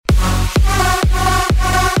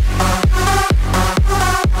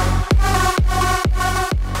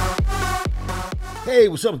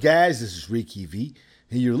what's up, guys? This is Ricky V,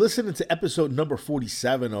 and you're listening to episode number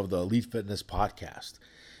 47 of the Elite Fitness Podcast.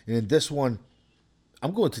 And in this one,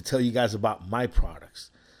 I'm going to tell you guys about my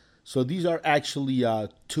products. So these are actually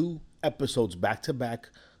two episodes back to back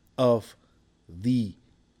of the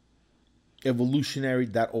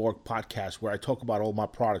evolutionary.org podcast where I talk about all my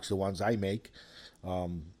products, the ones I make. I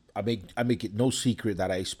make it no secret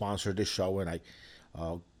that I sponsor this show, and I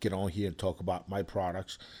get on here and talk about my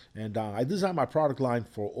products. And I design my product line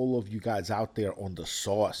for all of you guys out there on the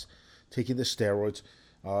sauce, taking the steroids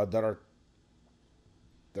that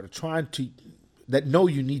know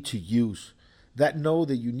you need to use, that know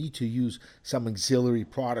that you need to use some auxiliary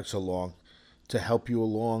products along to help you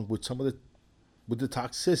along with some of the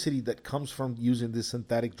toxicity that comes from using the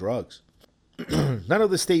synthetic drugs. None of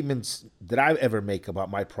the statements that I ever make about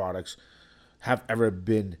my products have ever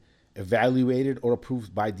been evaluated or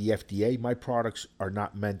approved by the FDA. My products are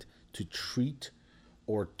not meant to treat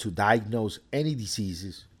or to diagnose any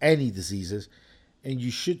diseases, and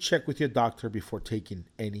you should check with your doctor before taking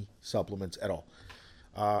any supplements at all.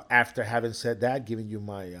 After having said that, giving you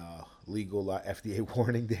my legal FDA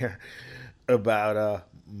warning there about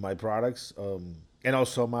my products, and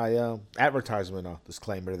also my advertisement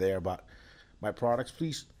disclaimer there about my products,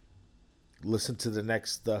 please listen to the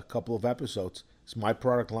next couple of episodes. It's my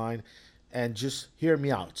product line, and just hear me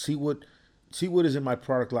out. See what is in my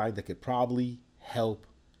product line that could probably help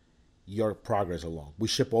your progress along. We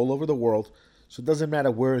ship all over the world, so it doesn't matter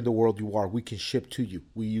where in the world you are. We can ship to you.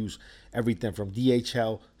 We use everything from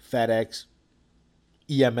DHL, FedEx,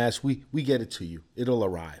 EMS. We get it to you. It'll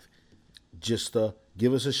arrive. Just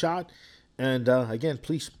give us a shot. And again,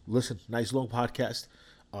 please listen. Nice long podcast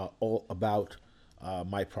all about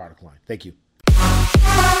my product line. Thank you.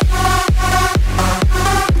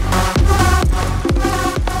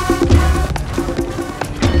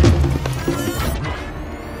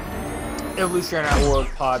 Evolutionary.org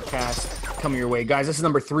podcast coming your way, guys. This is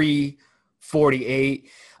number 348.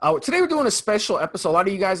 Today we're doing a special episode. A lot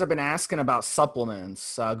of you guys have been asking about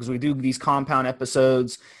supplements because we do these compound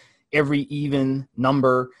episodes every even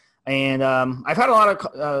number. And I've had a lot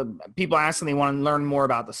of people asking, they want to learn more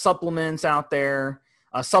about the supplements out there.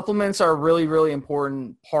 Supplements are a really, really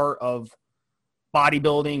important part of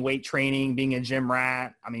bodybuilding, weight training, being a gym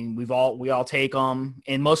rat. I mean, we all take them,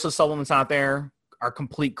 and most of the supplements out there are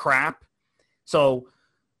complete crap. So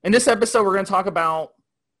in this episode, we're going to talk about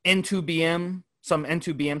N2BM, some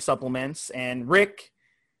N2BM supplements. And Rick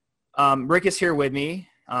is here with me,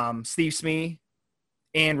 Steve Smee,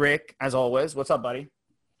 and Rick, as always. What's up, buddy?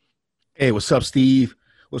 Hey, what's up, Steve?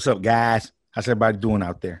 What's up, guys? How's everybody doing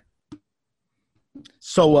out there?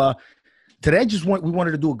 So today, we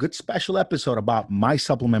wanted to do a good special episode about my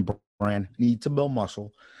supplement brand, Need to Build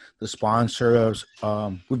Muscle. The sponsors,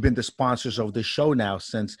 we've been the sponsors of this show now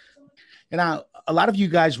since. And a lot of you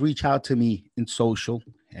guys reach out to me in social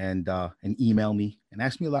and email me and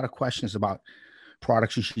ask me a lot of questions about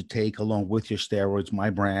products you should take along with your steroids, my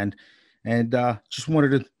brand. And just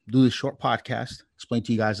wanted to do this short podcast, explain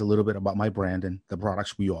to you guys a little bit about my brand and the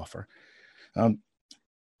products we offer. From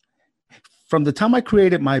the time I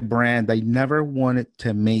created my brand, I never wanted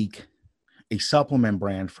to make a supplement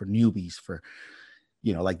brand for newbies, for,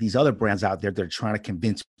 like these other brands out there. They're trying to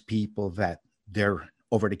convince people that they're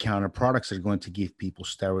over-the-counter products that are going to give people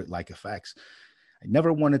steroid-like effects. I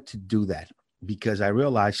never wanted to do that because I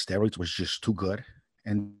realized steroids was just too good,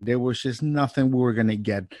 and there was just nothing we were going to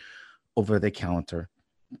get over the counter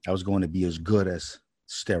that was going to be as good as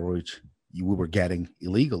steroids we were getting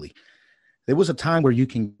illegally. There was a time where you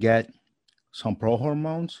can get some pro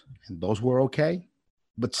hormones, and those were okay,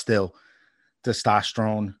 but still,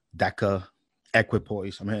 testosterone, DECA,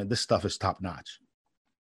 equipoise, I mean, this stuff is top-notch.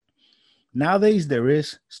 Nowadays, there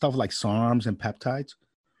is stuff like SARMs and peptides,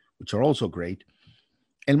 which are also great.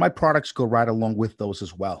 And my products go right along with those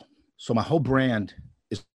as well. So my whole brand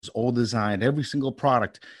is all designed. Every single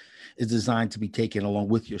product is designed to be taken along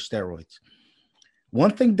with your steroids.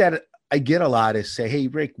 One thing that I get a lot is say, hey,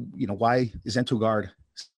 Rick, why is N2Guard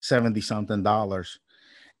 $70-something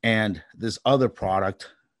and this other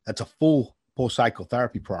product that's a full post-cycle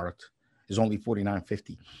therapy product is only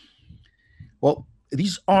 $49.50? Well,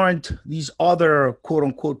 these other quote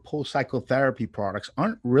unquote post-cycle therapy products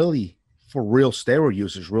aren't really for real steroid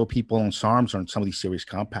users, real people on SARMs or on some of these serious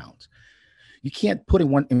compounds. You can't put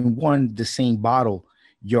in the same bottle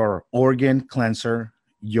your organ cleanser,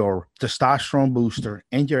 your testosterone booster,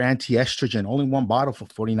 and your anti-estrogen all in one bottle for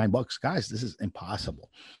 $49. Guys, this is impossible.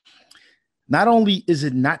 Not only is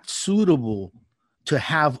it not suitable to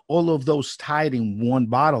have all of those tied in one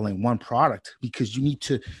bottle, in one product, because you need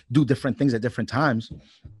to do different things at different times,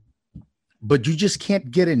 but you just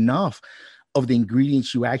can't get enough of the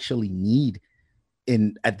ingredients you actually need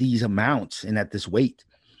in at these amounts and at this weight.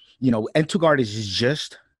 Entugard is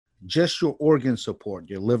just your organ support,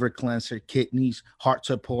 your liver cleanser, kidneys, heart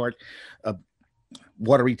support, uh,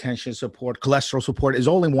 water retention support, cholesterol support is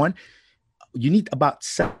all in one. You need about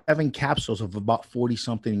 7 capsules of about 40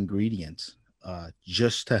 something ingredients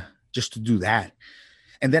just to do that.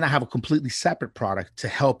 And then I have a completely separate product to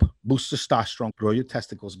help boost testosterone, grow your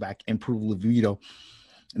testicles back, improve libido.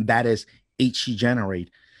 And that is HC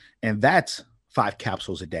Generate. And that's 5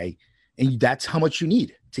 capsules a day. And that's how much you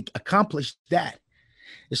need to accomplish that.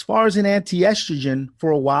 As far as an anti-estrogen,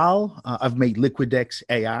 for a while, I've made Liquidex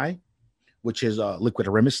AI, which is liquid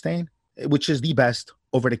arimistane, which is the best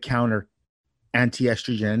over-the-counter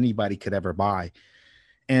anti-estrogen anybody could ever buy.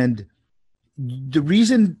 And the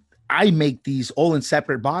reason I make these all in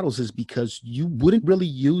separate bottles is because you wouldn't really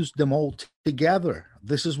use them all together.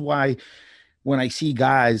 This is why when I see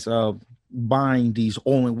guys buying these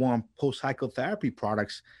all-in-one post-psychotherapy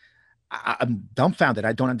products, I'm dumbfounded.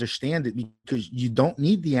 I don't understand it, because you don't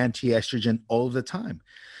need the anti-estrogen all the time.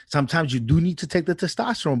 Sometimes you do need to take the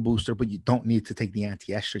testosterone booster, but you don't need to take the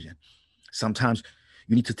anti-estrogen. Sometimes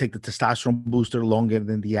you need to take the testosterone booster longer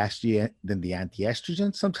than the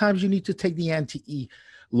anti-estrogen. Sometimes you need to take the anti-E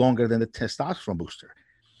longer than the testosterone booster.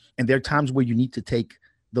 And there are times where you need to take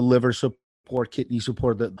the liver support, kidney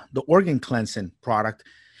support, the organ cleansing product,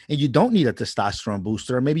 and you don't need a testosterone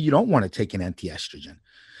booster, or maybe you don't want to take an anti-estrogen.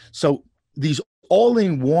 So these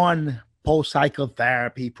all-in-one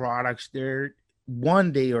post-psychotherapy products, they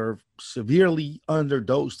are severely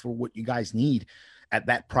underdosed for what you guys need at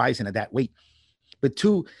that price and at that weight. But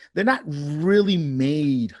 2, they're not really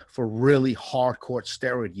made for really hardcore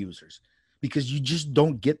steroid users, because you just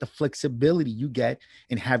don't get the flexibility you get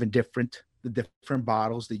in having the different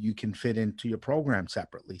bottles that you can fit into your program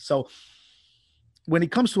separately. So when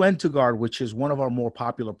it comes to Entugard, which is one of our more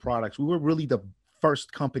popular products, we were really the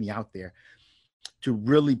first company out there to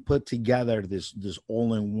really put together this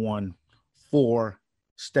all-in-one 4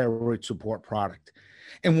 steroid support product.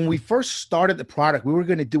 And when we first started the product, we were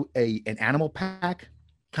going to do an animal pack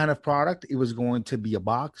kind of product. It was going to be a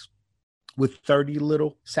box with 30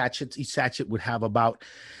 little sachets. Each sachet would have about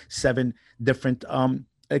 7 different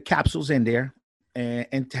capsules in there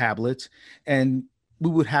and tablets. And we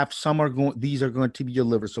would have these are going to be your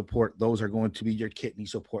liver support. Those are going to be your kidney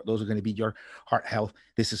support. Those are going to be your heart health.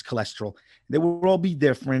 This is cholesterol. They will all be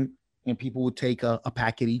different, and people would take a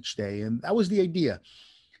packet each day. And that was the idea.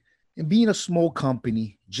 And being a small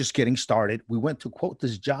company, just getting started, we went to quote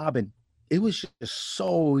this job, and it was just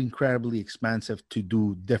so incredibly expensive to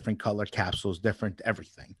do different color capsules, different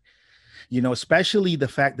everything. Especially the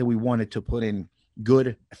fact that we wanted to put in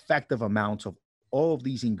good, effective amounts of all of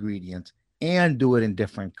these ingredients and do it in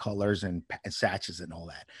different colors and sachets and all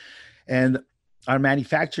that. And our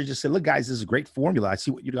manufacturer just said, look, guys, this is a great formula. I see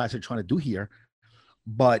what you guys are trying to do here.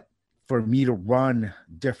 But for me to run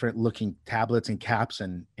different looking tablets and caps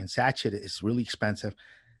and sachet, it's really expensive.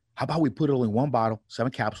 How about we put it all in one bottle,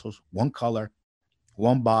 7 capsules, 1 color,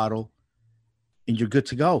 1 bottle, and you're good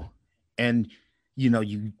to go. And,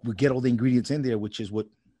 you would get all the ingredients in there, which is what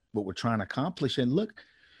we're trying to accomplish. And look,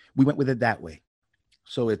 we went with it that way.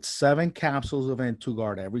 So it's 7 capsules of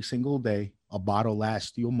Entugard every single day. A bottle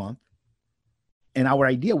lasts you a month. And our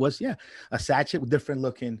idea was, a sachet with different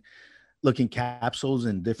looking capsules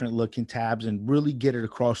and different looking tabs, and really get it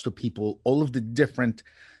across to people all of the different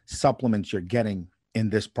supplements you're getting in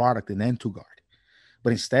this product in Entugard.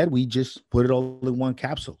 But instead, we just put it all in 1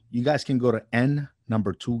 capsule. You guys can go to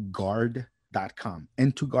n2guard.com,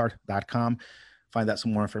 n2guard.com, find out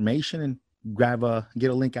some more information, and get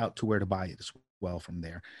a link out to where to buy it as well from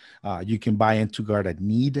there. You can buy Entugard at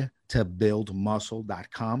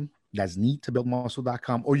needtobuildmuscle.com. That's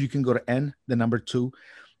needtobuildmuscle.com. Or you can go to n2,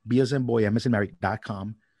 B as in boy, M as in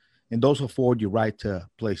Mary.com. And those will forward you right to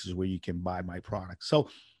places where you can buy my product. So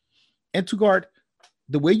Entugard,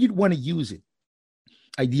 the way you'd want to use it,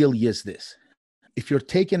 ideally is this. If you're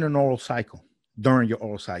taking an oral cycle, during your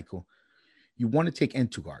oral cycle, you want to take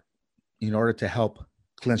Entugard in order to help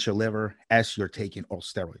cleanse your liver as you're taking oral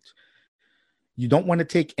steroids. You don't want to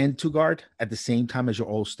take Entugard at the same time as your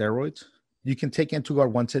oral steroids. You can take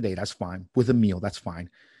Entugard once a day. That's fine. With a meal, that's fine.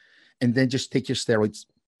 And then just take your steroids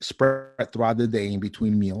spread throughout the day in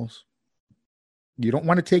between meals. You don't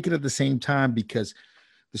want to take it at the same time, because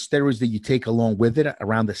the steroids that you take along with it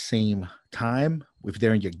around the same time, if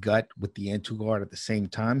they're in your gut with the Entugard at the same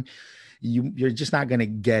time, you're just not going to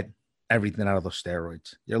get everything out of those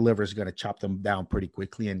steroids. Your liver is going to chop them down pretty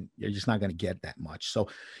quickly, and you're just not going to get that much. So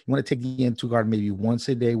you want to take the Entugard maybe once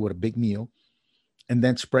a day with a big meal, and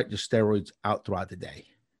then spread your steroids out throughout the day.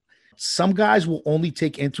 Some guys will only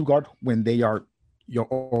take N2Guard when they are your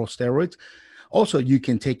oral steroids. Also, you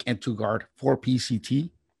can take N2Guard for PCT.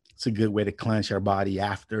 It's a good way to cleanse your body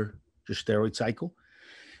after your steroid cycle.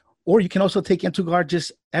 Or you can also take N2Guard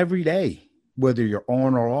just every day, whether you're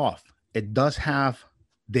on or off. It does have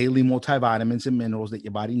daily multivitamins and minerals that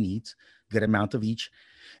your body needs, good amount of each.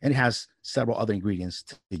 And it has several other ingredients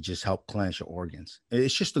to just help cleanse your organs.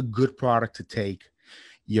 It's just a good product to take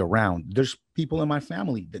year round. There's people in my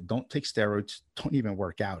family that don't take steroids, don't even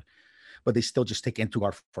work out, but they still just take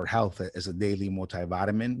N2Guard for health as a daily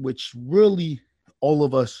multivitamin, which really all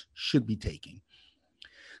of us should be taking.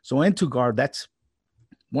 So N2Guard, that's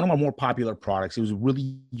one of my more popular products. It was a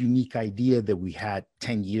really unique idea that we had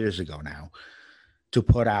 10 years ago now to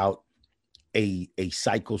put out a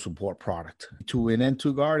cycle support product to an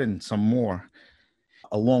N2Guard and some more,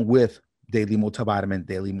 along with daily multivitamin,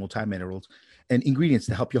 daily multiminerals, and ingredients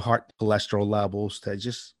to help your heart cholesterol levels, to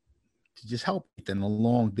just help them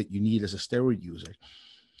along that you need as a steroid user.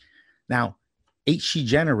 Now, HC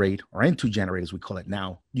Generate, or N2 Generate as we call it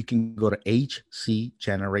now, you can go to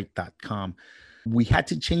hcgenerate.com. We had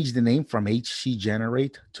to change the name from HC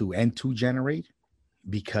Generate to N2 Generate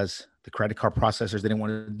because the credit card processors didn't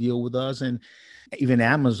want to deal with us, and even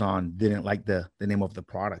Amazon didn't like the name of the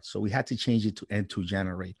product. So we had to change it to N2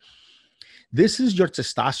 Generate. This is your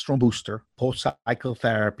testosterone booster, post-cycle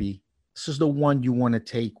therapy. This is the one you want to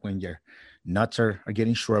take when your nuts are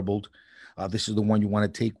getting shriveled. This is the one you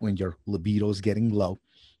want to take when your libido is getting low.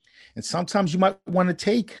 And sometimes you might want to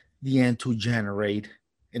take the N2 Generate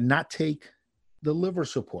and not take the liver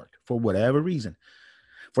support for whatever reason.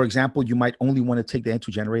 For example, you might only want to take the N2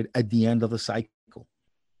 Generate at the end of the cycle.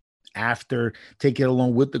 Take it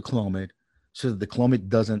along with the Clomid so that the Clomid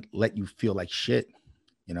doesn't let you feel like shit.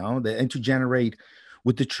 You know, the N2 Generate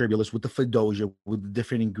with the Tribulus, with the Fedosia, with the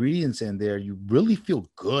different ingredients in there, you really feel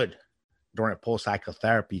good during a post-cycle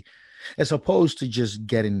therapy, as opposed to just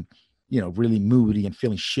getting, really moody and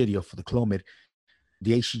feeling shitty off of the Clomid.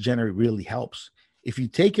 The HC Generate really helps. If you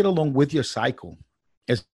take it along with your cycle,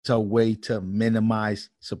 it's a way to minimize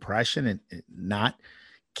suppression and not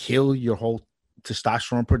kill your whole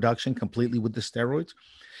testosterone production completely with the steroids.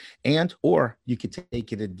 Or you could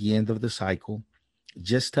take it at the end of the cycle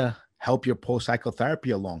just to help your post-cycle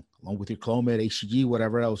therapy along with your Clomid, HCG,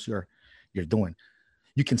 whatever else you're doing.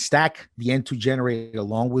 You can stack the N2 Generate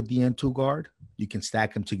along with the N2Guard. You can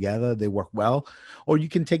stack them together. They work well. Or you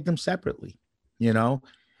can take them separately.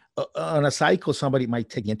 On a cycle, somebody might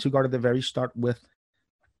take N2Guard at the very start with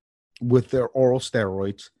their oral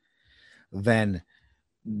steroids, then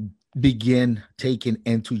begin taking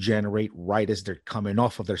N2 Generate right as they're coming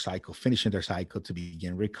off of their cycle, finishing their cycle to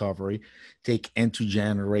begin recovery. Take N2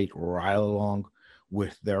 Generate right along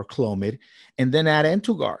with their Clomid, and then add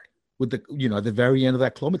N2Guard with the, at the very end of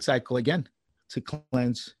that Clomid cycle again to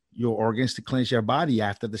cleanse your organs, to cleanse your body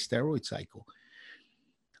after the steroid cycle.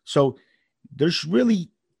 So there's really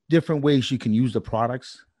different ways you can use the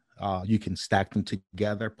products. You can stack them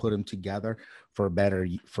together, put them together for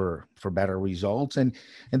better results, and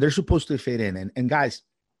they're supposed to fit in. And guys,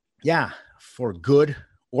 for good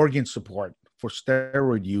organ support for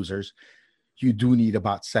steroid users, you do need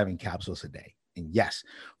about 7 capsules a day. And yes,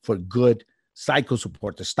 for good cycle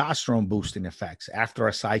support, testosterone boosting effects after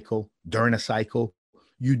a cycle, during a cycle,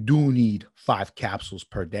 you do need 5 capsules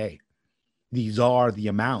per day. These are the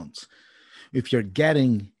amounts. If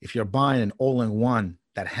you're buying an all-in-one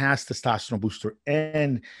that has testosterone booster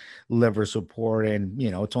and liver support, and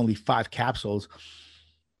it's only 5 capsules,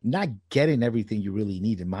 not getting everything you really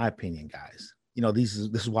need, in my opinion, guys. This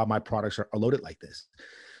is why my products are loaded like this.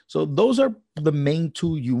 So those are the main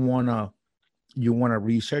 2 you wanna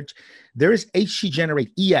research. There is HC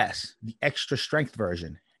Generate ES, the extra strength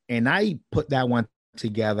version, and I put that one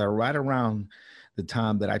together right around the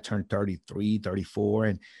time that I turned 33, 34,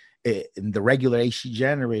 and the regular HC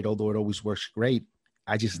Generate, although it always works great,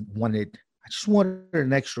 I just wanted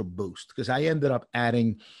an extra boost because I ended up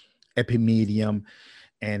adding epimedium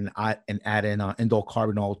and adding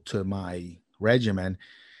endocarbinol to my regimen.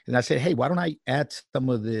 And I said, hey, why don't I add some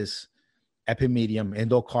of this epimedium,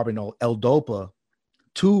 endocarbinol, L-Dopa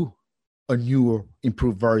to a newer,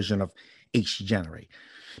 improved version of HC Generate?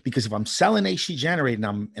 Because if I'm selling HC Generate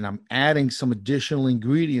and I'm adding some additional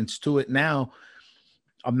ingredients to it now,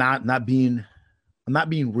 I'm not being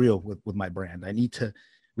real with my brand. I need to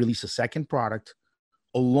release a second product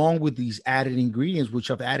along with these added ingredients,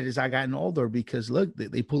 which I've added as I gotten older, because look,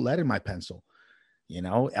 they put lead in my pencil.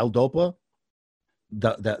 L-Dopa,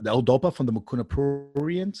 the L-Dopa from the Mucuna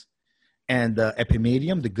pruriens, and the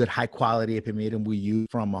epimedium, the good high quality epimedium we use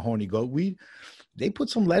from a horny goat weed, they put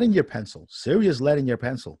some lead in your pencil, serious lead in your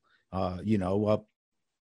pencil.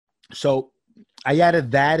 So I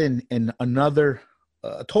added that and another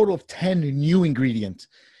a total of 10 new ingredients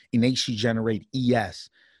in HC Generate ES,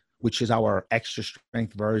 which is our extra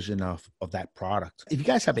strength version of that product. If you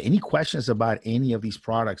guys have any questions about any of these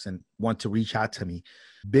products and want to reach out to me,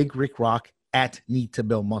 Big Rick Rock at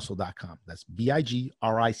needtobuildmuscle.com. That's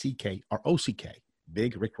BIGRICKROCK,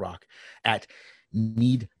 Big Rick Rock at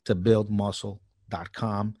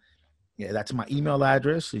needtobuildmuscle.com. Yeah, that's my email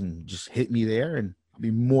address, and just hit me there, and I'll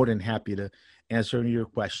be more than happy to answer any of your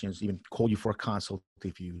questions, even call you for a consult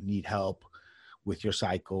if you need help with your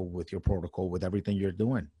cycle, with your protocol, with everything you're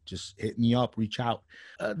doing. Just hit me up, reach out.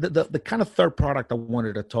 The kind of third product I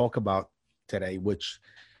wanted to talk about today, which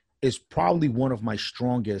is probably one of my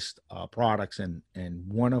strongest products and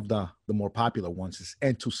one of the more popular ones, is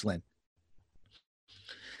Entuslin.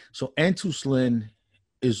 So Entuslin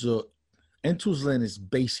is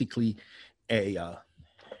basically a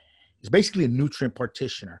nutrient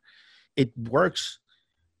partitioner. It works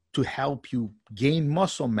to help you gain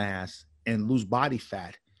muscle mass and lose body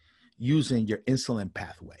fat using your insulin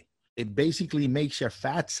pathway. It basically makes your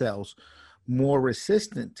fat cells more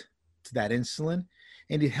resistant to that insulin,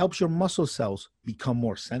 and it helps your muscle cells become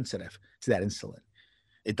more sensitive to that insulin.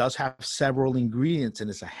 It does have several ingredients, and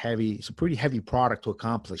it's a pretty heavy product to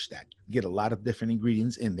accomplish that. You get a lot of different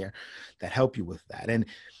ingredients in there that help you with that. And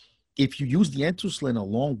if you use the Entuslin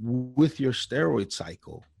along with your steroid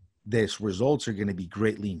cycle, these results are going to be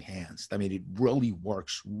greatly enhanced. I mean, it really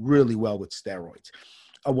works really well with steroids.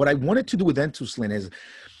 What I wanted to do with Entuslin is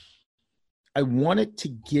I wanted to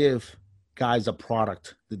give guys a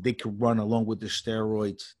product that they could run along with the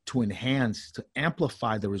steroids to enhance, to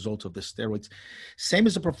amplify the results of the steroids. Same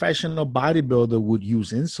as a professional bodybuilder would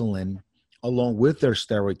use insulin along with their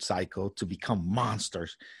steroid cycle to become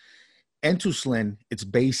monsters. Entuslin, it's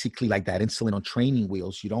basically like that insulin on training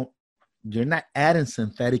wheels. You're not adding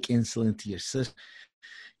synthetic insulin to your system.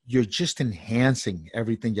 You're just enhancing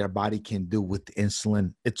everything your body can do with the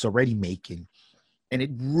insulin it's already making. And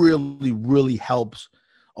it really, really helps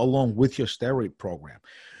along with your steroid program.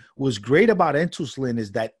 What's great about Entuslin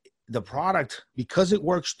is that the product, because it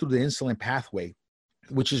works through the insulin pathway,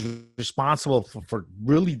 which is responsible for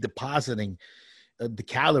really depositing the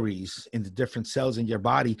calories in the different cells in your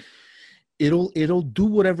body, it'll do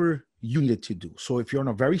whatever you need it to do. So if you're on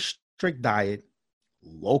a very strict diet,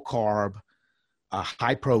 low carb,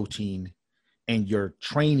 high protein, and you're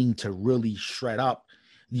training to really shred up,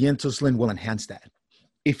 the Entuslin will enhance that.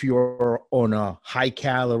 If you're on a high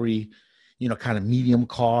calorie, kind of medium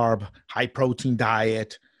carb, high protein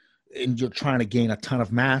diet, and you're trying to gain a ton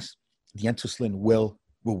of mass, the Entuslin will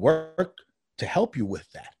work to help you with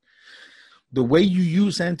that. The way you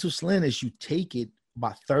use Entuslin is you take it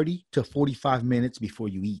about 30 to 45 minutes before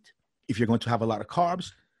you eat. If you're going to have a lot of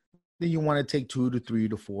carbs, then you want to take 2 to 3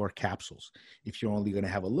 to 4 capsules. If you're only going to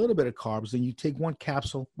have a little bit of carbs, then you take one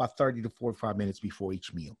capsule about 30 to 45 minutes before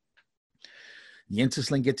each meal. The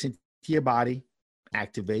Entuslin gets into your body,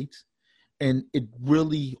 activates, and it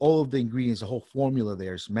really, all of the ingredients, the whole formula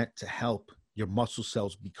there is meant to help your muscle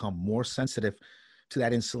cells become more sensitive to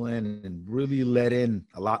that insulin and really let in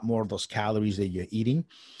a lot more of those calories that you're eating.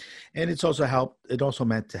 And it's also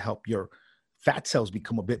meant to help your fat cells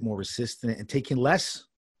become a bit more resistant and taking less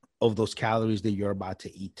of those calories that you're about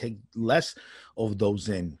to eat, take less of those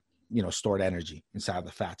in, stored energy inside of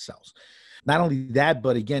the fat cells. Not only that,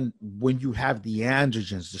 but again, when you have the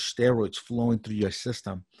androgens, the steroids flowing through your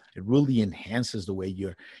system, it really enhances the way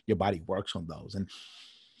your body works on those. And,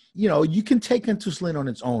 you can take Entuslin on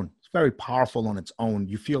its own. It's very powerful on its own.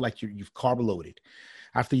 You feel like you've carb loaded.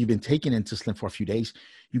 After you've been taking Entuslin for a few days,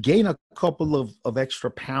 you gain a couple of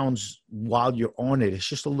extra pounds while you're on it. It's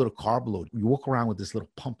just a little carb load. You walk around with this little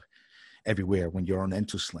pump everywhere when you're on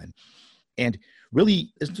Entuslin. And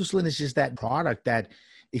really, Entuslin is just that product that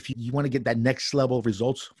if you want to get that next level of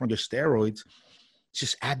results from your steroids,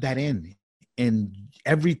 just add that in. And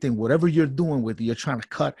everything, whatever you're doing, whether you're trying to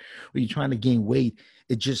cut or you're trying to gain weight,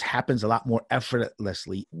 it just happens a lot more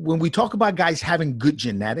effortlessly. When we talk about guys having good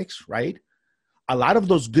genetics, right? A lot of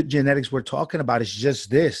those good genetics we're talking about is just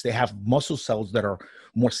this. They have muscle cells that are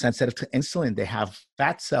more sensitive to insulin. They have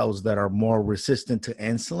fat cells that are more resistant to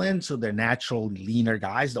insulin. So they're naturally leaner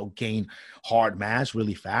guys. They'll gain hard mass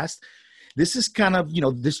really fast. This is kind of,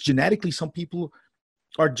 this genetically, some people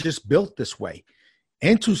are just built this way.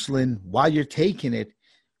 Entuslin, while you're taking it,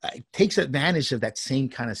 takes advantage of that same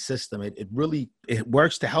kind of system. It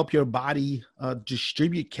works to help your body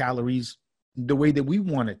distribute calories the way that we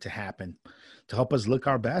want it to happen, to help us look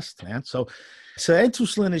our best, man. So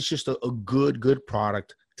Entuslin is just a good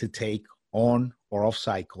product to take on or off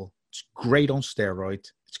cycle. It's great on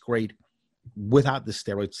steroids. It's great without the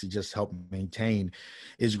steroids to just help maintain.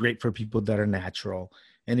 It's great for people that are natural.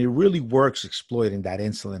 And it really works exploiting that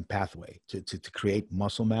insulin pathway to create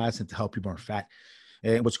muscle mass and to help you burn fat.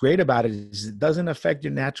 And what's great about it is it doesn't affect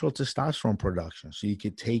your natural testosterone production. So you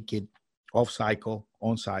could take it off cycle,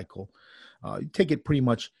 on cycle. You take it pretty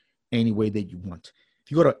much any way that you want.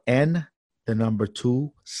 If you go to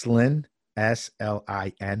slin, SLIN.com,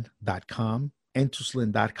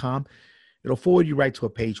 Entuslin.com, it'll forward you right to a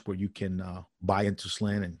page where you can buy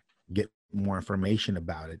Entuslin and get more information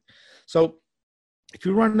about it. So if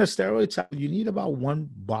you're running a steroid cycle, you need about 1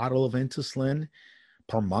 bottle of Entuslin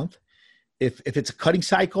per month. If it's a cutting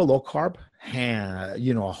cycle, low carb,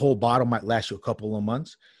 a whole bottle might last you a couple of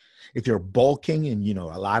months. If you're bulking and, a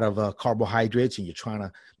lot of carbohydrates and you're trying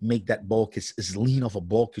to make that bulk as lean of a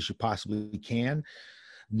bulk as you possibly can,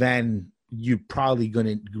 then you're probably going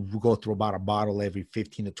to go through about a bottle every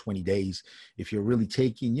 15 to 20 days. If you're really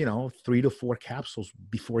taking, 3 to 4 capsules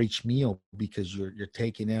before each meal, because you're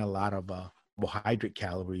taking in a lot of carbohydrate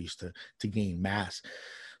calories to gain mass.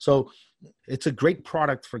 So it's a great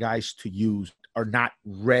product for guys to use, are not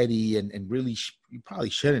ready and really you probably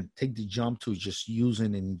shouldn't take the jump to just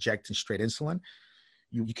using and injecting straight insulin.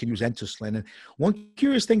 You can use Entuslin. And one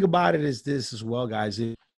curious thing about it is this as well, guys.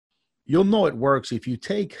 You'll know it works if you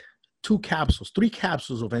take 3 capsules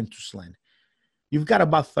of Entuslin. You've got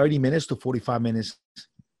about 30 minutes to 45 minutes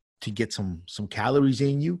to get some calories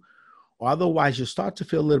in you. Or otherwise, you'll start to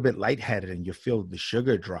feel a little bit lightheaded and you'll feel the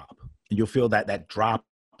sugar drop. And you'll feel that drop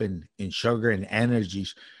in sugar and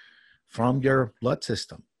energies from your blood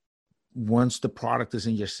system. Once the product is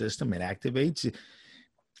in your system, it activates.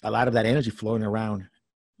 A lot of that energy flowing around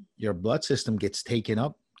your blood system gets taken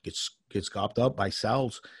up, gets gobbled up by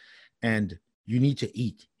cells, and you need to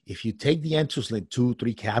eat. If you take the Entuslin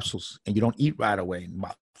 2-3 capsules and you don't eat right away, in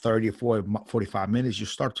about 30 or 45 minutes, you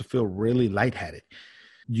start to feel really lightheaded.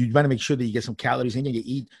 You want to make sure that you get some calories in and you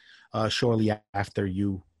eat shortly after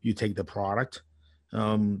you take the product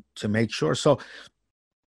to make sure. So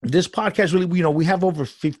this podcast really, we have over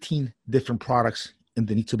 15 different products in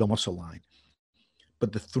the Need to Build Muscle line.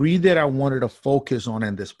 But the 3 that I wanted to focus on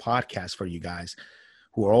in this podcast for you guys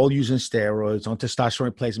who are all using steroids, on testosterone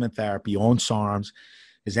replacement therapy, on SARMs,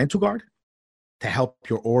 is Entuguard to help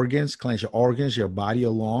your organs, cleanse your organs, your body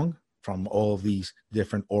along from all of these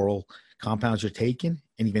different oral compounds you're taking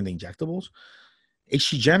and even the injectables.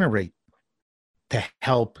 HC Generate to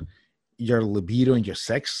help your libido and your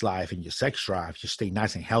sex life and your sex drive, you stay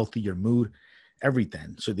nice and healthy, your mood,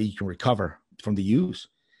 everything, so that you can recover from the use.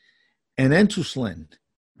 And Entuslin,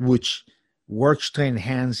 which works to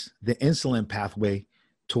enhance the insulin pathway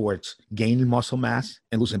towards gaining muscle mass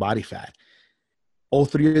and losing body fat. All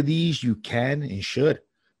 3 of these you can and should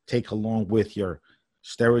take along with your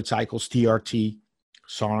steroid cycles, TRT,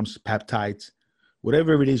 SARMs, peptides,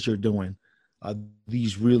 whatever it is you're doing.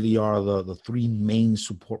 These really are the 3 main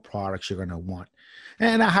support products you're going to want.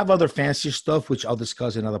 And I have other fancy stuff, which I'll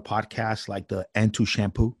discuss in other podcasts, like the Entu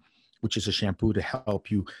shampoo, which is a shampoo to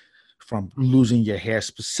help you from losing your hair,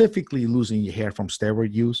 specifically losing your hair from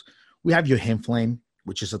steroid use. We have your Hinflame,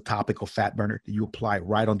 which is a topical fat burner that you apply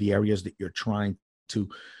right on the areas that you're trying to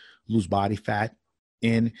lose body fat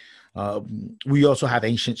in. We also have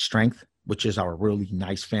Ancient Strength, which is our really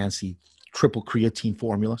nice, fancy triple creatine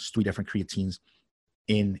formula. It's 3 different creatines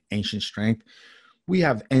in Ancient Strength. We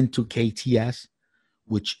have N2KTS,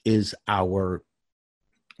 which is our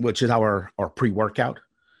pre-workout.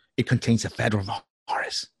 It contains ephedra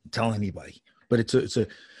virus. Tell anybody, but it's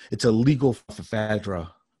a legal ephedra.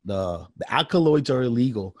 The alkaloids are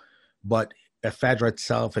illegal, but ephedra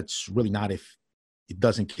itself, it's really not, if it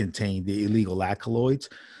doesn't contain the illegal alkaloids.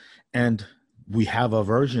 And we have a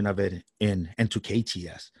version of it in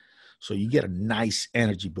N2KTS. So you get a nice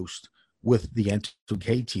energy boost with the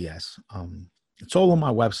N2KTS. It's all on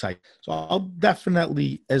my website. So I'll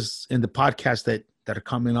definitely, as in the podcast that are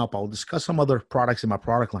coming up, I'll discuss some other products in my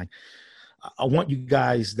product line. I want you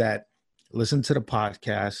guys that listen to the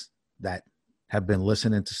podcast, that have been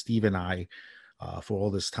listening to Steve and I for all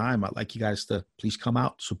this time, I'd like you guys to please come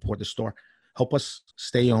out, support the store, help us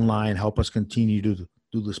stay online, help us continue to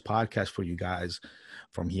do this podcast for you guys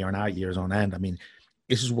from here on out, years on end. I mean,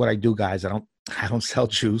 this is what I do, guys. I don't sell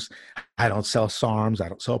juice. I don't sell SARMs. I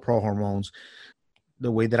don't sell pro hormones.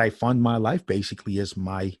 The way that I fund my life basically is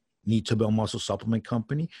my Need to Build Muscle supplement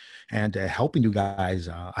company, and helping you guys.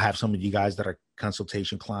 I have some of you guys that are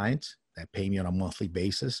consultation clients that pay me on a monthly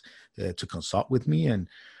basis to consult with me and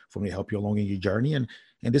for me to help you along in your journey. And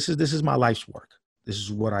And this is my life's work. This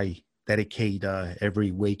is what I dedicate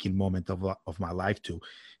every waking moment of my life to,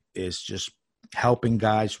 is just helping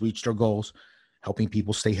guys reach their goals, helping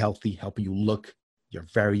people stay healthy, helping you look your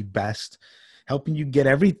very best, helping you get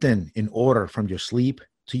everything in order, from your sleep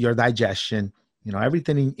to your digestion,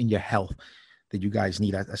 everything in your health that you guys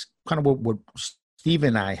need. That's kind of what Steve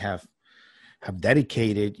and I have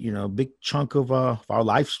dedicated, a big chunk of our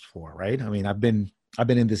lives for, right? I mean, I've been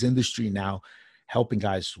in this industry now, helping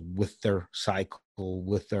guys with their cycle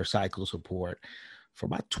support for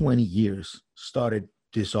about 20 years. Started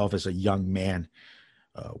this off as a young man,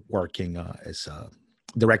 working as a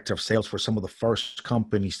director of sales for some of the first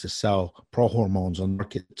companies to sell pro hormones on the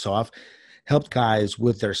market. So I've helped guys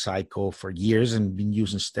with their cycle for years and been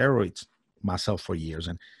using steroids myself for years.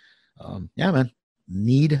 And yeah, man,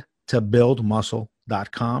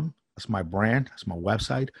 needtobuildmuscle.com. That's my brand. That's my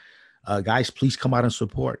website. Guys, please come out and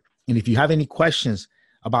support. And if you have any questions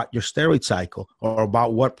about your steroid cycle or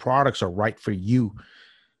about what products are right for you,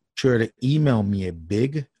 sure to email me at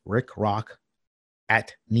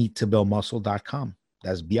bigrickrock@needtobuildmuscle.com.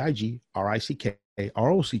 That's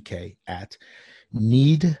BIGRICKROCK at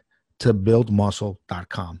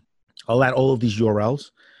needtobuildmuscle.com. I'll add all of these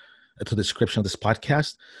URLs to the description of this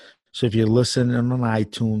podcast. So if you're listening on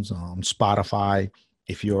iTunes, on Spotify,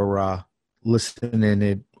 if you're listening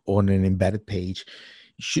it on an embedded page,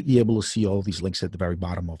 you should be able to see all these links at the very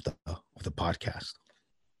bottom of the podcast.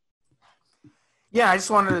 Yeah, I just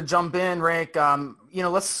wanted to jump in, Rick. Let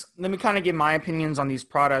me kind of give my opinions on these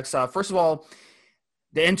products. First of all,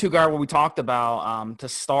 the N2 Guard, what we talked about to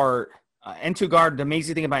start. N2 Guard, the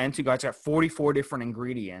amazing thing about N2 Guard, it's got 44 different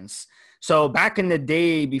ingredients. So back in the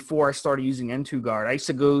day, before I started using N2 Guard, I used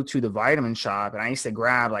to go to the vitamin shop and I used to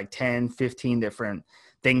grab like 10, 15 different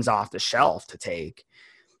things off the shelf to take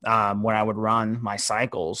when I would run my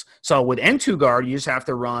cycles. So with N2 Guard, you just have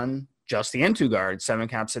to run just the N2 Guard, 7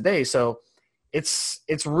 caps a day. So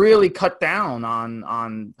it's really cut down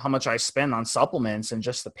on how much I spend on supplements and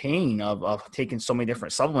just the pain of taking so many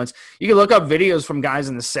different supplements. You can look up videos from guys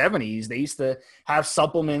in the 70s. They used to have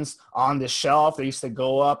supplements on the shelf. They used to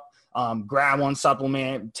go up, grab one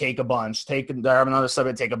supplement, take a bunch, grab another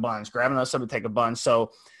supplement, take a bunch, grab another supplement, take a bunch.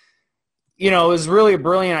 So, it was really a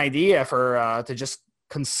brilliant idea for to just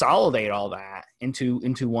consolidate all that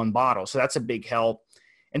into one bottle. So that's a big help.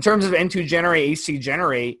 In terms of N2 Generate, AC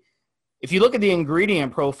Generate, if you look at the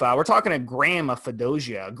ingredient profile, we're talking a gram of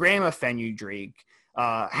Fedosia, a gram of fenugreek,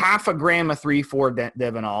 half a gram of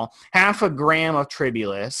 3,4-divinol, half a gram of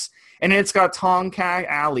tribulus, and it's got tongkat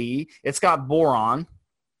ali, it's got boron,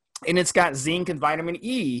 and it's got zinc and vitamin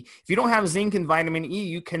E. If you don't have zinc and vitamin E,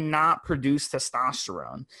 you cannot produce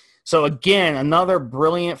testosterone. So again, another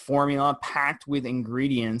brilliant formula packed with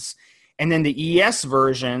ingredients. And then the ES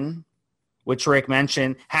version, which Rick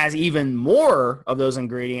mentioned, has even more of those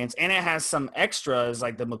ingredients, and it has some extras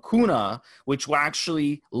like the mucuna, which will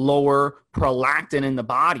actually lower prolactin in the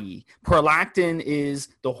body. Prolactin is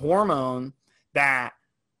the hormone that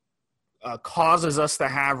causes us to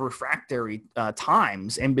have refractory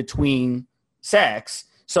times in between sex.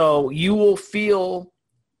 So you will feel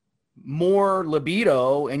more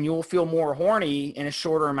libido and you'll feel more horny in a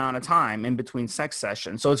shorter amount of time in between sex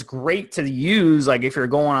sessions. So it's great to use, like if you're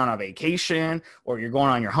going on a vacation or you're going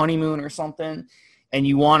on your honeymoon or something and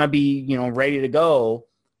you want to be, ready to go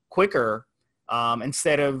quicker,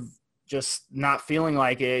 instead of just not feeling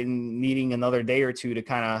like it and needing another day or two to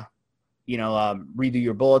kind of, redo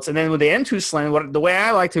your bullets. And then with the N2 Slim, the way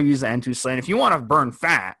I like to use the N2 Slim, if you want to burn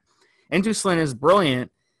fat, N2 Slim is brilliant.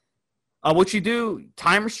 What you do,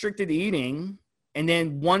 time-restricted eating, and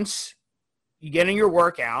then once you get in your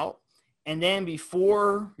workout, and then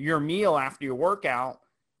before your meal after your workout,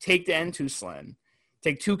 take the N2 Slim.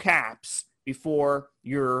 Take 2 caps before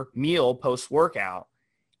your meal post-workout.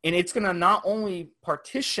 And it's going to not only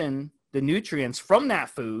partition the nutrients from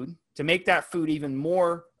that food to make that food even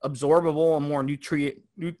more absorbable and more nutrient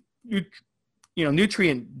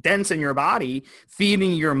dense in your body,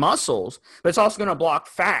 feeding your muscles, but it's also going to block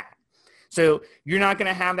fat. So you're not going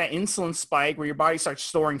to have that insulin spike where your body starts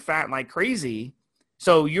storing fat like crazy.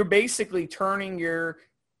 So you're basically turning your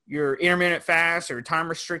intermittent fast or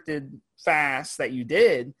time-restricted fast that you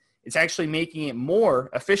did, it's actually making it more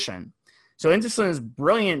efficient. So insulin is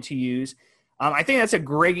brilliant to use. I think that's a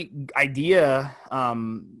great idea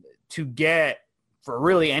to get for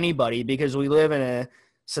really anybody, because we live in a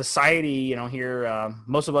society, here,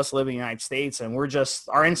 most of us live in the United States, and our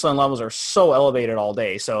insulin levels are so elevated all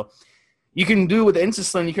day. So you can do with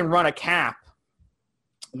insulin, you can run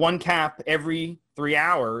one cap every 3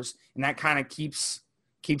 hours, and that kind of keeps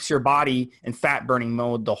keeps your body in fat burning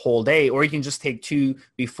mode the whole day, or you can just take 2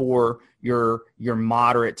 before your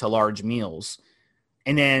moderate to large meals.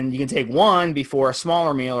 And then you can take 1 before a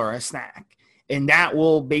smaller meal or a snack. And that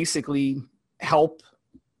will basically help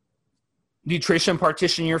nutrition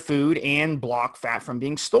partition your food and block fat from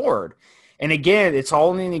being stored. And again, it's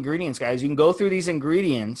all in the ingredients, guys. You can go through these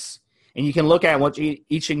ingredients and you can look at what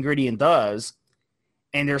each ingredient does.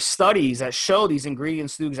 And there's studies that show these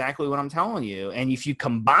ingredients do exactly what I'm telling you. And if you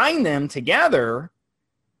combine them together,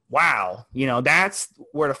 wow, that's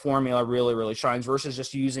where the formula really, really shines versus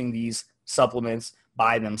just using these supplements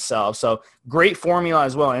by themselves. So great formula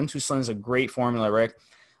as well. N2 Slim is a great formula, Rick.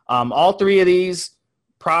 All 3 of these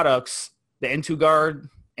products, the N2 Guard,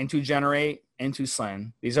 N2 Generate, N2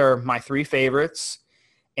 Slim, these are my 3 favorites.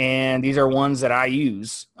 And these are ones that I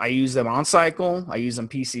use. I use them on cycle. I use them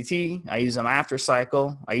PCT. I use them after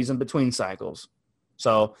cycle. I use them between cycles.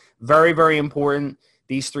 So very, very important.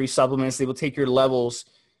 These 3 supplements, they will take your levels.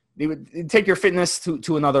 They would take your fitness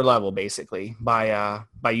to another level, basically, by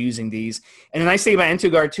using these. And the nice thing about N2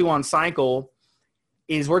 Guard 2 on cycle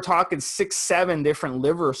is we're talking 6, 7 different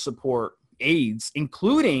liver support aids,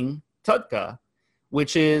 including TUDCA,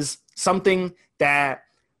 which is something that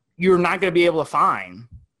you're not going to be able to find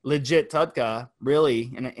legit TUDCA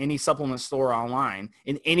really in any supplement store online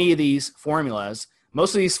in any of these formulas.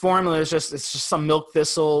 Most of these formulas, it's just some milk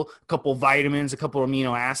thistle, a couple vitamins, a couple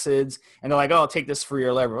amino acids, and they're like, oh, take this for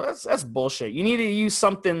your liver. That's bullshit. You need to use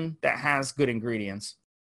something that has good ingredients.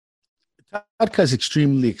 TUDCA is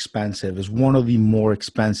extremely expensive. It's one of the more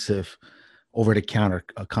expensive over-the-counter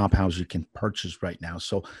compounds you can purchase right now.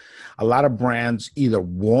 So a lot of brands either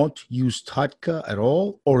won't use TUDCA at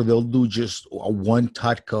all, or they'll do just a 1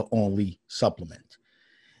 TUDCA only supplement.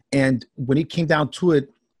 And when it came down to it,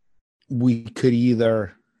 we could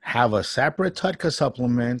either have a separate TUDCA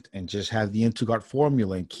supplement and just have the N2 Guard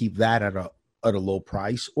formula and keep that at a low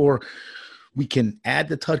price, or we can add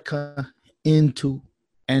the TUDCA into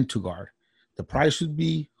N2 Guard. The price would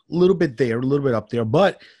be a little bit up there,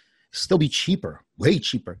 but still be cheaper, way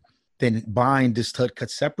cheaper than buying this TUDCA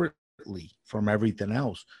separately from everything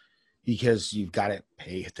else, because you've got to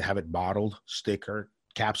pay to have it bottled, sticker,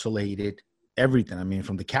 capsulated, everything. I mean,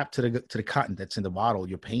 from the cap to the cotton that's in the bottle,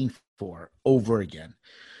 you're paying for over again.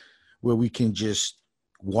 Where we can just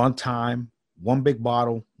one time, 1 big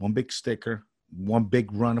bottle, 1 big sticker, 1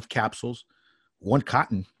 big run of capsules, 1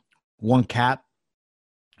 cotton, 1 cap,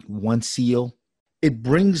 1 seal. It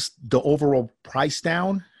brings the overall price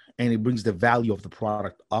down, and it brings the value of the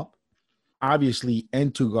product up. Obviously,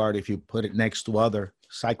 N2 Guard, if you put it next to other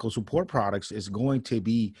cycle support products, is going to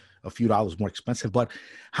be a few dollars more expensive. But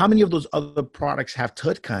how many of those other products have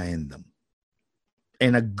TUDCA in them?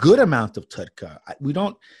 And a good amount of TUDCA.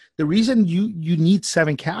 The reason you need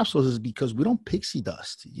 7 capsules is because we don't pixie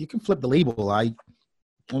dust. You can flip the label.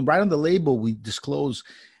 Right on the label, we disclose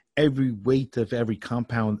every weight of every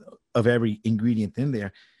compound of every ingredient in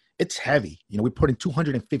there. It's heavy. We put in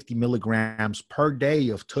 250 milligrams per day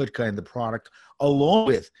of TUDCA in the product, along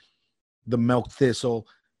with the milk thistle,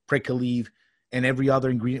 prickly leaf, and every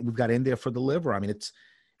other ingredient we've got in there for the liver. I mean, it's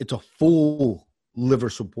a full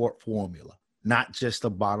liver support formula, not just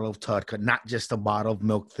a bottle of TUDCA, not just a bottle of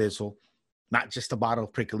milk thistle, not just a bottle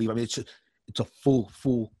of prickly leaf. I mean, it's a full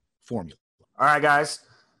formula. All right, guys.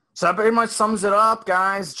 So that pretty much sums it up,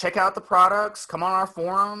 guys. Check out the products. Come on our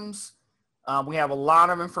forums. We have a lot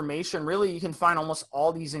of information. Really, you can find almost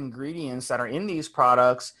all these ingredients that are in these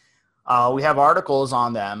products. We have articles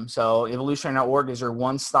on them. So evolutionary.org is your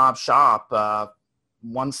one-stop shop,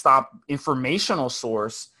 one-stop informational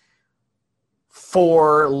source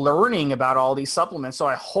for learning about all these supplements. So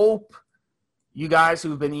I hope you guys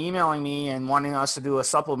who've been emailing me and wanting us to do a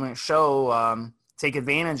supplement show take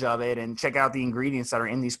advantage of it and check out the ingredients that are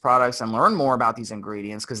in these products and learn more about these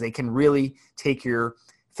ingredients, because they can really take your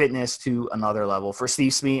fitness to another level. For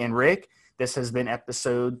Steve Smee and Rick, this has been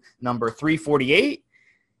episode number 348,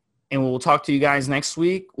 and we'll talk to you guys next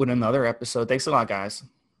week with another episode. Thanks a lot, guys.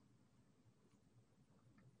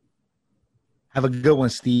 Have a good one,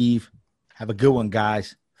 Steve. Have a good one,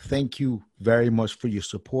 guys. Thank you very much for your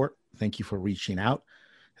support. Thank you for reaching out.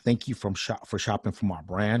 Thank you for shopping from our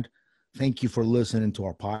brand. Thank you for listening to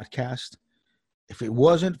our podcast. If it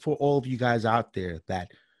wasn't for all of you guys out there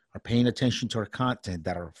that are paying attention to our content,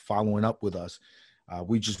 that are following up with us,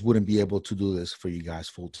 we just wouldn't be able to do this for you guys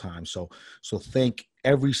full time. So thank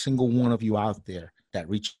every single one of you out there that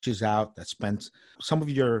reaches out, that spends some of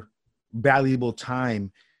your valuable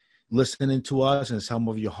time listening to us and some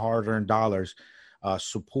of your hard-earned dollars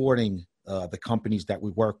supporting the companies that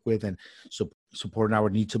we work with and supporting our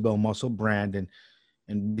Need to Build Muscle brand.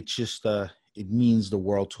 And it's just it means the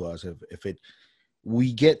world to us. If it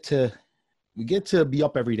we get to be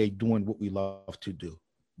up every day doing what we love to do,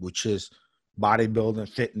 which is bodybuilding,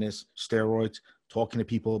 fitness, steroids, talking to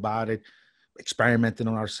people about it, experimenting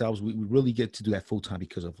on ourselves. We really get to do that full time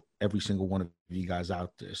because of every single one of you guys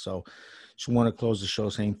out there. So just want to close the show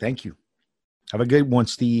saying thank you. Have a good one,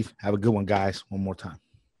 Steve. Have a good one, guys. One more time.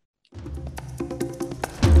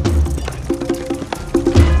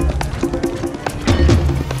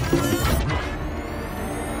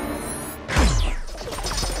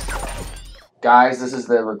 Guys, this is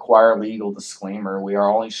the required legal disclaimer. We are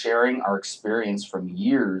only sharing our experience from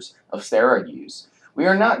years of steroid use. We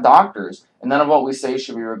are not doctors, and none of what we say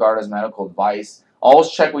should be regarded as medical advice.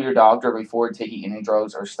 Always check with your doctor before taking any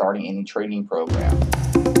drugs or starting any training program.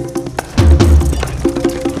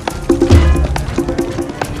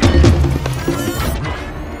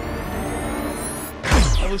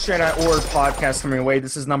 Evolutionary Org podcast coming your way.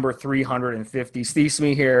 This is number 350. Steve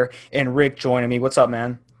Smee here, and Rick joining me. What's up,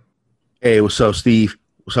 man? Hey, what's up, Steve?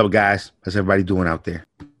 What's up, guys? How's everybody doing out there?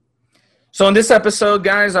 So in this episode,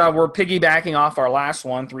 guys, we're piggybacking off our last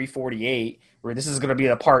one, 348, where this is going to be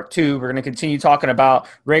a part 2. We're going to continue talking about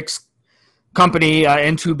Rick's company,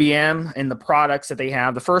 N2BM, and the products that they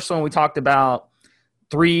have. The first one, we talked about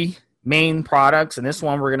 3 main products, and this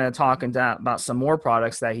one we're going to talk about some more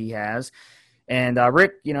products that he has. And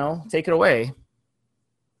Rick, take it away.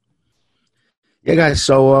 Yeah, guys,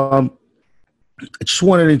 so I just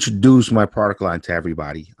wanted to introduce my product line to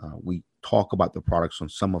everybody. We talk about the products on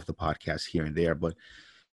some of the podcasts here and there, but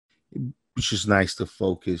it's just nice to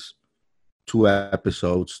focus 2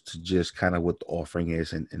 episodes to just kind of what the offering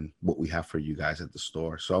is and what we have for you guys at the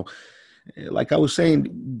store. So like I was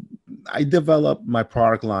saying, I developed my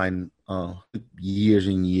product line years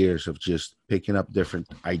and years of just picking up different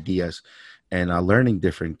ideas and learning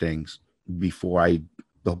different things before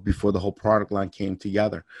the whole product line came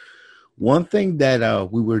together. One thing that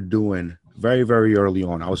we were doing very, very early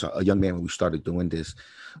on, I was a young man when we started doing this,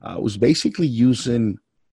 was basically using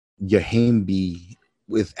Yahenbi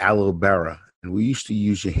with aloe vera. And we used to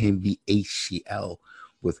use Yahenbi HCl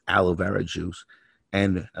with aloe vera juice.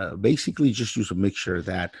 And basically just use a mixture of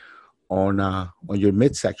that on your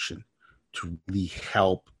midsection to really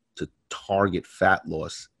help to target fat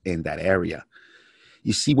loss in that area.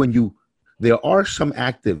 You see, there are some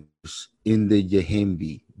actives in the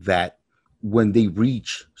Yahenbi that when they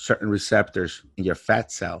reach certain receptors in your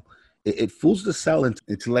fat cell, it fools the cell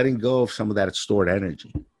into letting go of some of that stored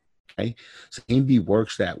energy. Okay, so Yahenbi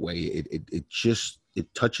works that way. It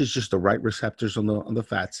touches just the right receptors on the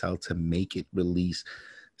fat cell to make it release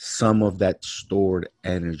some of that stored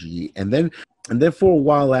energy, and then for a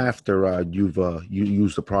while after you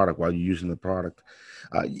use the product, while you're using the product,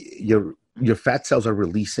 your fat cells are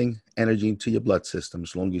releasing energy into your blood system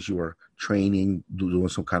as long as you are training, doing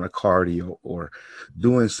some kind of cardio or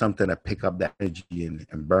doing something to pick up that energy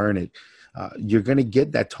and burn it. You're going to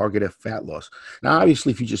get that targeted fat loss. Now,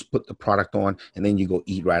 obviously, if you just put the product on and then you go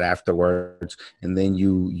eat right afterwards and then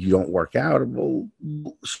you don't work out, we'll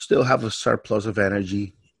still have a surplus of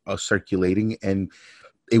energy circulating and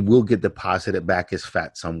it will get deposited back as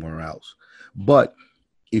fat somewhere else. But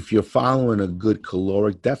if you're following a good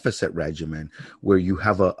caloric deficit regimen where you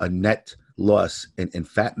have a net loss in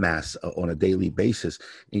fat mass on a daily basis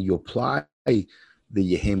and you apply the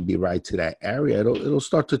Yahenbi right to that area, it'll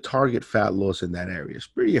start to target fat loss in that area. It's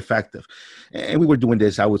pretty effective. And we were doing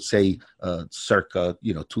this, I would say, circa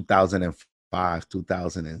 2005,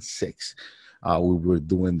 2006. We were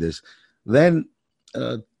doing this. Then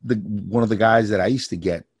one of the guys that I used to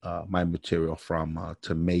get my material from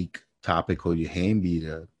to make topical Yahenbi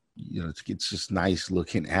to get just nice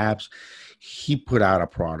looking abs, he put out a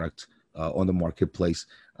product on the marketplace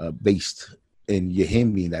based in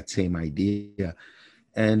Yahenbi, that same idea.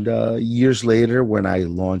 And years later, when I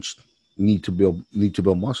launched Need to Build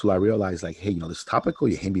Muscle, I realized hey, this topical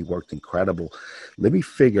Yahenbi worked incredible. Let me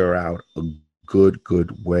figure out a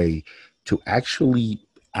good way to actually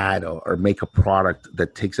add or make a product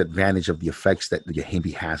that takes advantage of the effects that the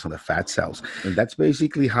Yahenbi has on the fat cells. And that's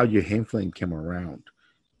basically how Yahenflame came around.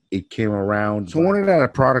 It came around. So I wanted to add a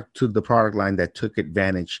product to the product line that took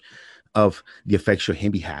advantage of the effects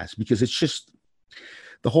Yahenbi has, because it's just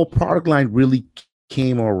the whole product line really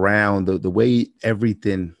came around. The way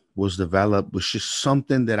everything was developed was just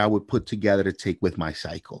something that I would put together to take with my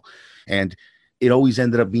cycle. And it always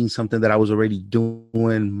ended up being something that I was already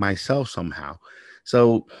doing myself somehow.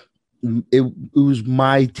 So it was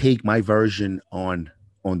my take, my version on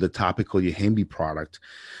the topical Yahenbi product.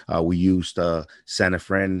 We used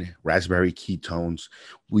Senafren, raspberry ketones.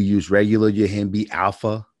 We used regular Yahenbi,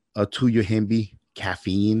 alpha 2 Yahenbi,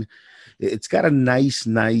 caffeine. It's got a uh, nice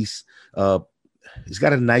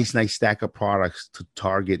stack of products to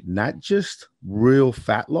target not just real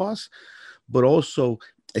fat loss, but also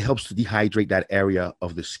it helps to dehydrate that area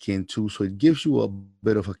of the skin too. So it gives you a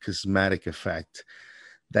bit of a cosmetic effect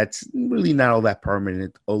that's really not all that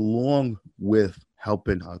permanent, along with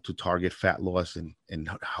helping to target fat loss and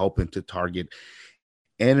helping to target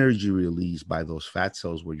energy release by those fat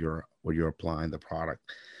cells where you're applying the product.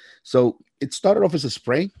 So it started off as a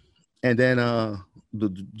spray, and then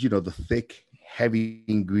the thick, heavy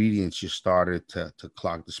ingredients just started to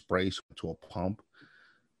clog the sprays to a pump,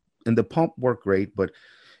 and the pump worked great, but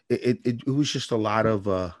it was just a lot of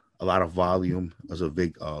volume as a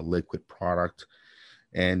big liquid product,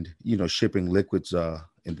 and shipping liquids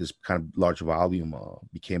in this kind of large volume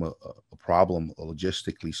became a problem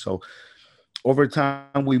logistically. So over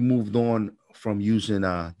time, we moved on from using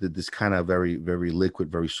this kind of very, very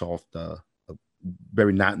liquid, very soft,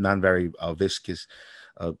 very not very viscous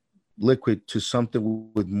liquid to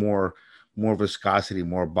something with more viscosity,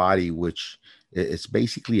 more body, which it's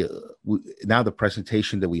basically now the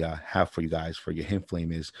presentation that we have for you guys for your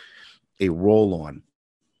Hinflame is a roll-on.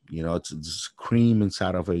 It's cream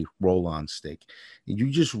inside of a roll-on stick. And you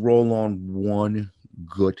just roll on one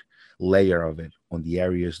good layer of it on the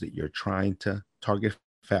areas that you're trying to target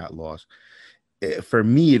fat loss. For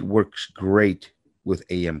me, it works great with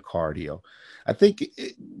AM cardio. I think,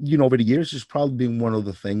 over the years, it's probably been one of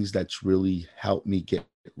the things that's really helped me get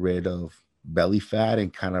rid of belly fat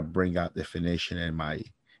and kind of bring out definition in my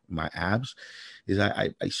abs. Is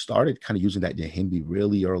I started kind of using that Yahimbi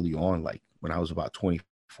really early on, like when I was about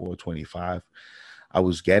 24, 25. I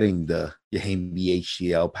was getting the Yahimbi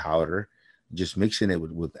HCl powder, just mixing it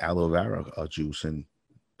with aloe vera juice and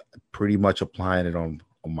pretty much applying it on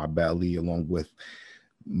my belly along with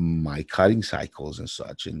my cutting cycles and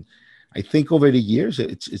such. And I think over the years,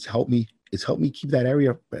 it's helped me keep that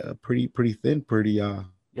area pretty thin, pretty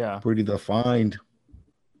defined.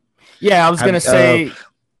 Yeah, I was gonna say.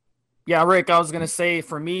 Yeah, Rick, I was gonna say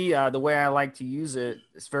for me, the way I like to use it,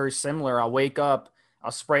 it's very similar. I'll wake up,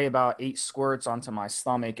 I'll spray about 8 squirts onto my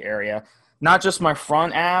stomach area. Not just my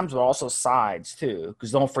front abs, but also sides too.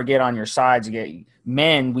 Because don't forget, on your sides,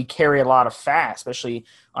 we carry a lot of fat, especially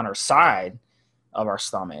on our side of our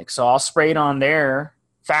stomach. So I'll spray it on there,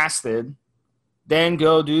 fasted, then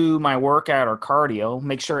go do my workout or cardio,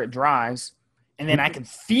 make sure it dries, and then I can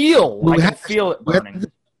feel it burning.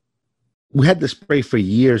 We had the spray for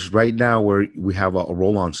years. Right now, where we have a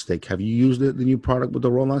roll-on stick. Have you used the new product with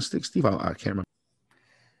the roll-on stick, Steve? I can't remember.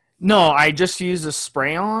 No, I just use the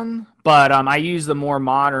spray on, but I use the more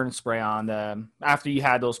modern spray on. After you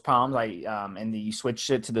had those problems, and you switched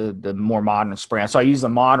it to the more modern spray on. So I use the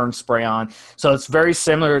modern spray on. So it's very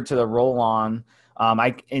similar to the roll on.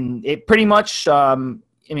 And it pretty much.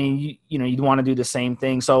 You'd want to do the same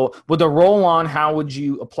thing. So with the roll on, how would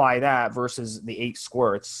you apply that versus the 8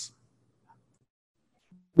 squirts?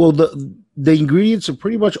 Well, the ingredients are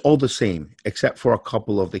pretty much all the same, except for a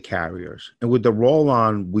couple of the carriers. And with the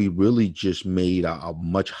roll-on, we really just made a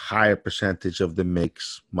much higher percentage of the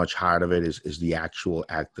mix. Much higher of it is the actual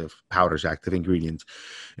active ingredients,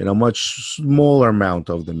 and a much smaller amount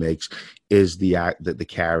of the mix is the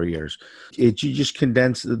carriers. You just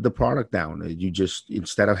condense the product down. You just,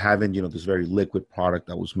 instead of having this very liquid product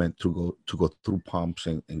that was meant to go through pumps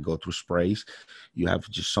and go through sprays, you have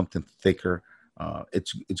just something thicker.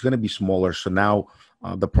 It's going to be smaller. So now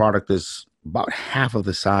the product is about half of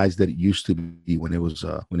the size that it used to be when it was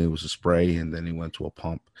a spray, and then it went to a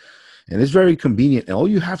pump. And it's very convenient. And all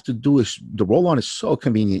you have to do is, the roll-on is so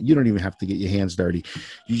convenient. You don't even have to get your hands dirty.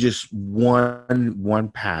 You just one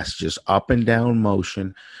pass, just up and down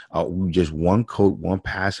motion, just one coat, one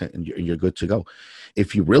pass, and you're good to go.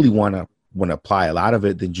 If you really want to apply a lot of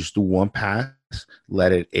it, then just do one pass.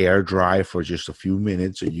 Let it air dry for just a few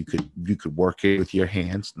minutes, and you could work it with your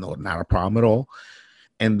hands. No, not a problem at all.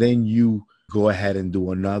 And then you go ahead and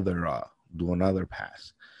do another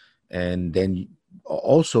pass. And then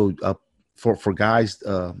also for guys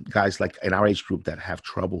like in our age group that have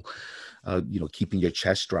trouble, keeping your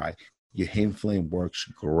chest dry, your Hinflame works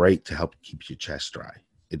great to help keep your chest dry.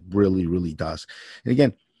 It really, really does. And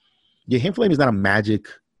again, your Hinflame is not a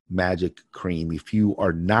magic cream. If you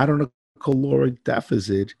are not on a caloric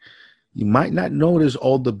deficit, you might not notice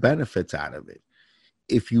all the benefits out of it.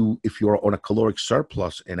 If you're on a caloric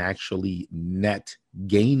surplus and actually net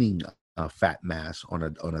gaining fat mass on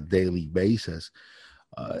a daily basis,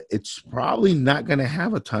 it's probably not going to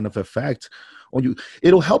have a ton of effect on you.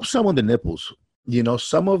 It'll help some on the nipples.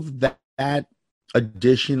 Some of that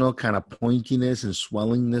additional kind of pointiness and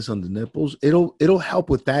swellingness on the nipples, it'll help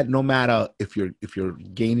with that no matter if you're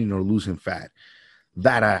gaining or losing fat.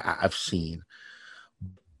 That I've seen.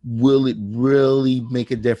 Will it really make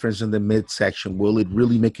a difference in the midsection? Will it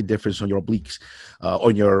really make a difference on your obliques,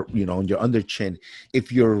 on your, on your under chin?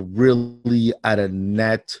 If you're really at a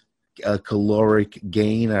net caloric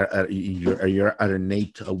gain, or you're at a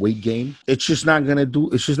net weight gain, it's just not gonna do.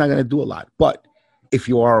 It's just not gonna do a lot. But if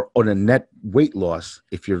you are on a net weight loss,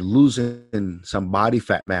 if you're losing some body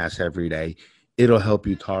fat mass every day, it'll help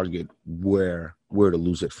you target where to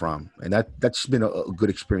lose it from, and that's been a good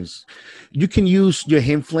experience. You can use your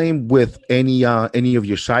Him Flame with any of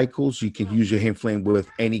your cycles. You can use your Him Flame with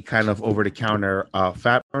any kind of over-the-counter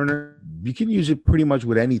fat burner. You can use it pretty much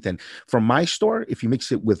with anything. From my store, if you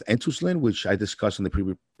mix it with Entuslin, which I discussed in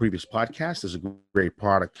the previous podcast, is a great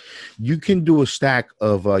product. You can do a stack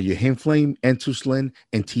of your Him Flame, Entuslin,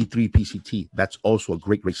 and T3 PCT. That's also a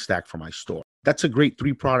great stack for my store. That's a great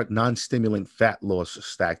 3-product non-stimulant fat loss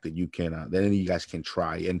stack that you can that any of you guys can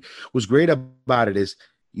try. And what's great about it is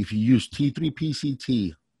if you use T3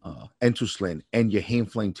 PCT, Entuslin, and your Him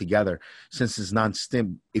Flame together, since it's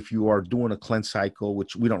non-stim, if you are doing a cleanse cycle,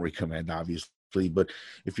 which we don't recommend, obviously, but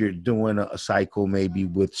if you're doing a cycle maybe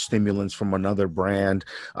with stimulants from another brand,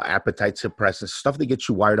 appetite suppressants, stuff that gets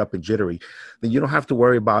you wired up and jittery, then you don't have to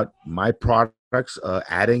worry about my products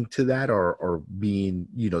adding to that or being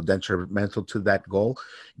detrimental to that goal.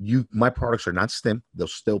 My products are not stim. They'll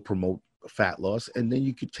still promote fat loss, and then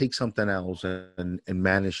you could take something else and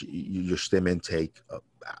manage your stim intake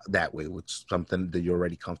that way with something that you're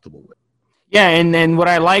already comfortable with. Yeah, and what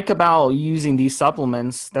I like about using these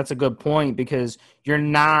supplements, that's a good point, because you're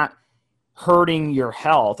not hurting your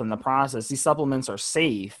health in the process. These supplements are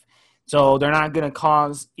safe, so they're not going to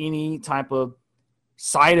cause any type of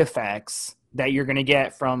side effects that you're going to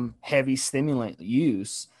get from heavy stimulant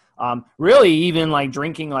use. Really, even like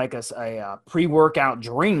drinking like a pre-workout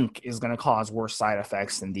drink is going to cause worse side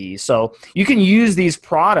effects than these. So you can use these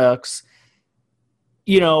products,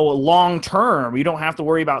 long term. You don't have to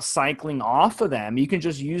worry about cycling off of them. You can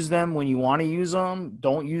just use them when you want to use them.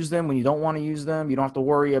 Don't use them when you don't want to use them. You don't have to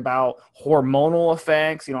worry about hormonal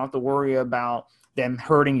effects. You don't have to worry about them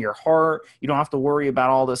hurting your heart. You don't have to worry about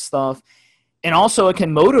all this stuff. And also it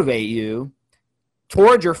can motivate you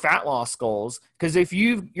towards your fat loss goals, because if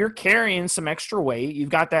you're carrying some extra weight, you've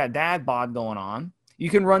got that dad bod going on, you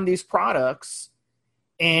can run these products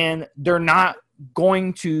and they're not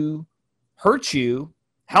going to hurt you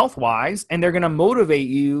health-wise, and they're going to motivate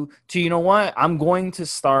you to, I'm going to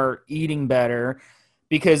start eating better,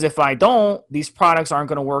 because if I don't, these products aren't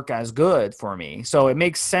going to work as good for me. So it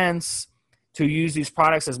makes sense to use these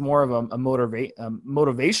products as more of a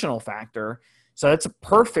motivational factor. So that's a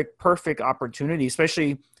perfect opportunity,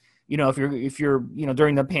 especially, if you're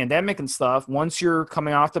during the pandemic and stuff. Once you're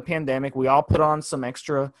coming off the pandemic, we all put on some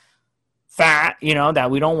extra fat, that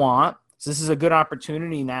we don't want. So this is a good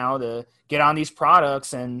opportunity now to get on these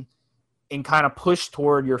products and kind of push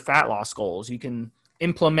toward your fat loss goals. You can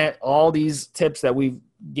implement all these tips that we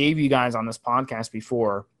gave you guys on this podcast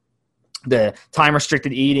before: the time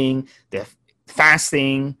restricted eating, the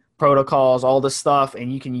fasting protocols, all this stuff,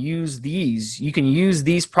 and you can use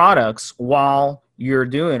these products while you're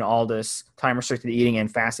doing all this time restricted eating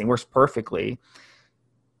and fasting. Works perfectly.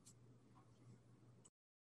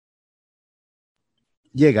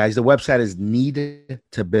 Yeah, guys, the website is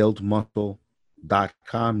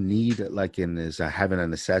needtobuildmuscle.com. Need, like in, is having a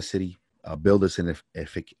necessity. Build is an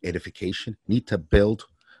edification.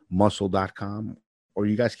 Needtobuildmuscle.com. Or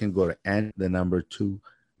you guys can go to and2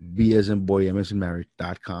 B as in boy, M as in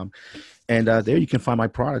Mary.com. And there you can find my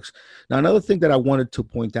products. Now, another thing that I wanted to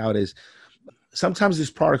point out is sometimes these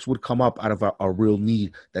products would come up out of a real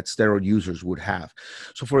need that steroid users would have.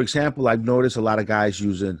 So, for example, I've noticed a lot of guys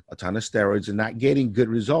using a ton of steroids and not getting good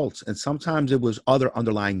results. And sometimes it was other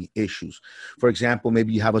underlying issues. For example,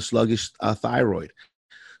 maybe you have a sluggish thyroid.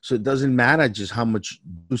 So it doesn't matter just how much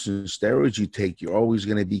juice and steroids you take. You're always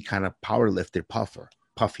going to be kind of powerlifted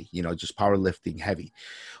puffy, just powerlifting heavy.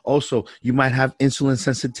 Also, you might have insulin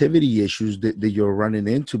sensitivity issues that you're running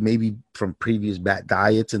into, maybe from previous bad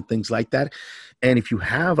diets and things like that. And if you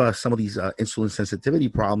have some of these insulin sensitivity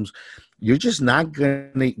problems, you're just not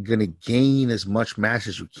gonna gain as much mass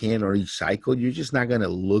as you can on each cycle. You're just not gonna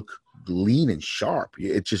look lean and sharp.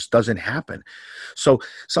 It just doesn't happen. So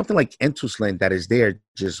something like Entuslin that is there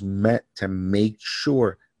just meant to make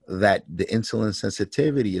sure that the insulin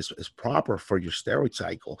sensitivity is proper for your steroid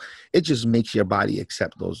cycle. It just makes your body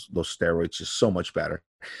accept those steroids just so much better.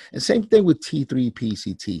 And same thing with T3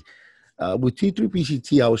 PCT. With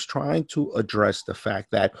T3PCT, I was trying to address the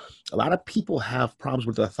fact that a lot of people have problems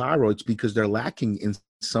with their thyroids because they're lacking in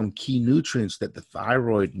some key nutrients that the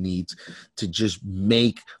thyroid needs to just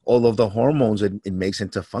make all of the hormones it makes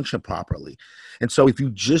and to function properly. And so if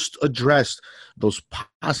you just address those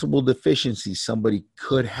possible deficiencies somebody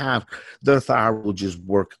could have, their thyroid will just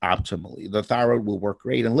work optimally. The thyroid will work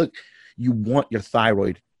great. And look, you want your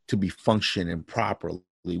thyroid to be functioning properly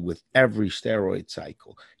with every steroid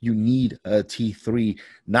cycle. You need a T3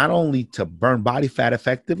 not only to burn body fat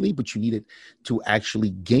effectively, but you need it to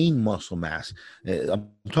actually gain muscle mass. I'm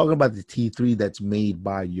talking about the T3 that's made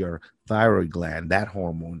by your thyroid gland, that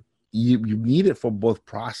hormone. You need it for both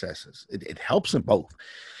processes. It helps in both.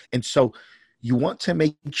 And so you want to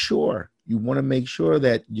make sure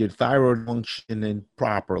that your thyroid functioning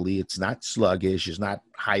properly. It's not sluggish. It's not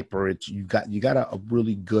hyper. You got a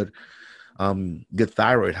really good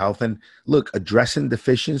thyroid health. And look, addressing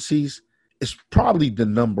deficiencies is probably the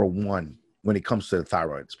number one when it comes to the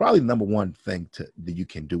thyroid. It's probably the number one thing that you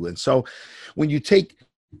can do. And so when you take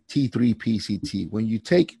T3 PCT, when you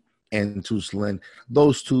take N2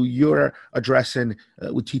 those two, you're addressing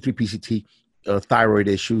with T3 PCT thyroid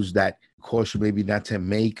issues that cause you maybe not to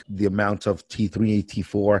make the amount of T3,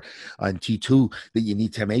 T4, and T2 that you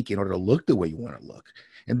need to make in order to look the way you want to look.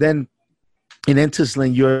 And then in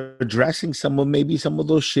N2, you're addressing some of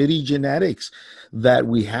those shitty genetics that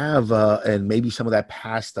we have, and maybe some of that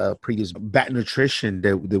past previous bad nutrition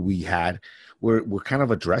that we had. We're kind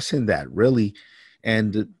of addressing that really,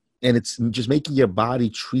 and it's just making your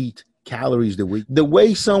body treat calories the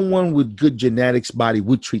way someone with good genetics body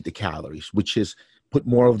would treat the calories, which is put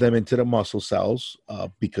more of them into the muscle cells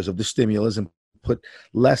because of the stimulus, and put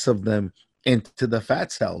less of them into the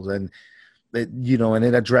fat cells. And and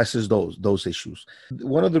it addresses those issues.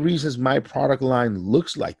 One of the reasons my product line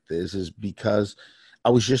looks like this is because I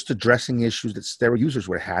was just addressing issues that steroid users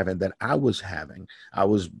were having, that I was having. I've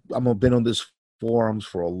been on this forums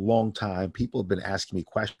for a long time. People have been asking me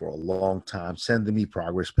questions for a long time, sending me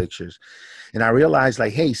progress pictures. And I realized,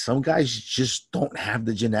 like, hey, some guys just don't have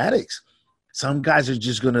the genetics. Some guys are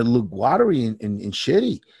just going to look watery and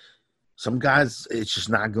shitty. Some guys, it's just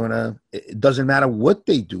not it doesn't matter what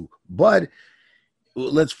they do. But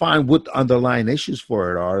let's find what the underlying issues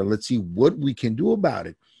for it are. Let's see what we can do about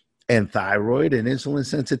it. And thyroid and insulin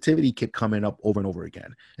sensitivity kept coming up over and over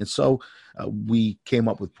again. And so we came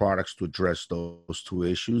up with products to address those two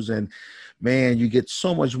issues. And man, you get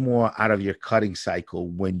so much more out of your cutting cycle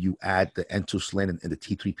when you add the N2 and the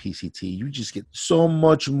T3 PCT. You just get so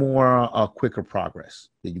much more quicker progress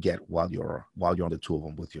that you get while you're on the two of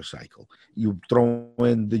them with your cycle. You throw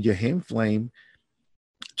in your HemFlame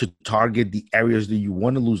to target the areas that you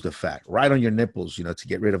want to lose the fat, right on your nipples, to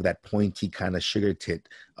get rid of that pointy kind of sugar tit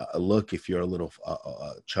look if you're a little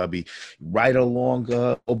chubby, right along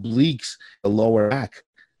obliques, the lower back,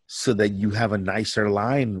 so that you have a nicer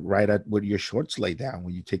line right at where your shorts lay down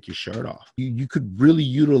when you take your shirt off. You could really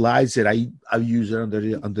utilize it. I use it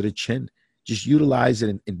under the chin. Just utilize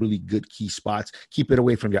it in really good key spots. Keep it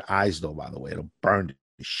away from your eyes, though, by the way. It'll burn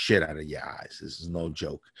the shit out of your eyes. This is no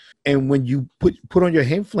joke. And when you put on your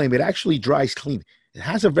HemFlame, it actually dries clean. It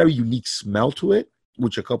has a very unique smell to it,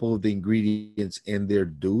 which a couple of the ingredients in there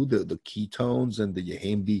do. The ketones and the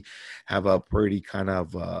Yahenbi have a pretty kind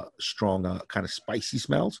of strong, kind of spicy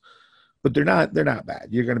smells, but they're not bad.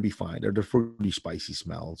 You're going to be fine. They're the fruity, spicy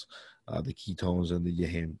smells. The ketones and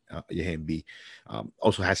the Yahenbi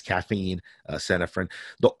also has caffeine, Senefrin.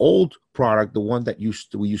 The old product, the one that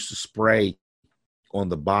we used to spray on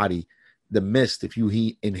the body, the mist, if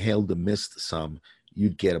you inhaled the mist some,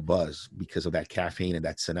 you'd get a buzz because of that caffeine and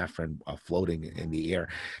that Senefrin floating in the air.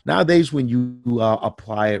 Nowadays, when you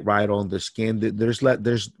apply it right on the skin, there's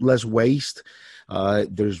less waste.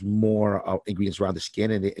 There's more ingredients around the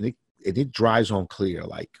skin, and it dries on clear.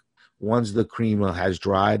 Like once the cream has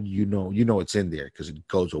dried, you know it's in there because it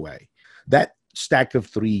goes away. That stack of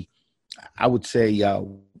three, I would say,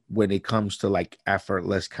 when it comes to like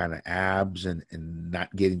effortless kind of abs and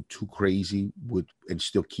not getting too crazy and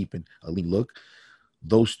still keeping a lean look,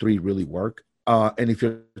 those three really work. And if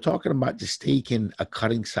you're talking about just taking a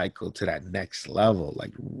cutting cycle to that next level,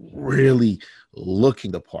 like really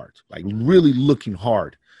looking the part, like really looking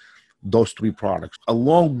hard, those three products,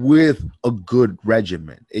 along with a good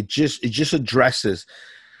regimen, it just addresses,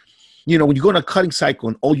 when you go on a cutting cycle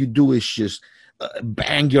and all you do is just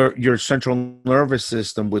bang your central nervous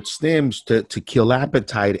system with stims to kill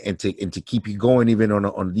appetite and to keep you going even on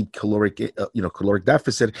a deep caloric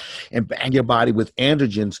deficit, and bang your body with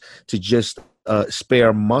androgens to just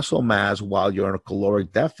spare muscle mass while you're in a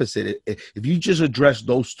caloric deficit. If you just address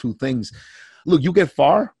those two things, look, you get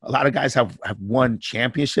far. A lot of guys have won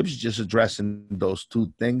championships just addressing those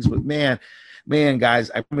two things. But man,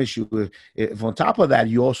 guys, I promise you, if on top of that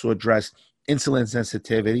you also address insulin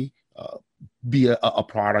sensitivity, be a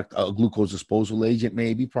product, a glucose disposal agent,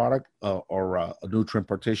 maybe product, or a nutrient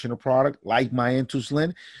partitioner product like my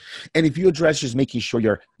Intuslin. And if you address just making sure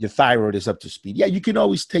your thyroid is up to speed, yeah, you can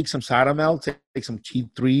always take some Cytomel, take some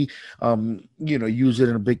T3, use it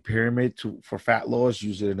in a big pyramid for fat loss,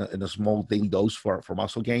 use it in a small daily dose for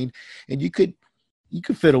muscle gain, and you could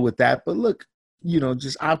fiddle with that. But look,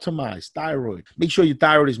 just optimize thyroid. Make sure your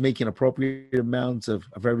thyroid is making appropriate amounts of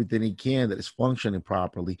everything it can, that is functioning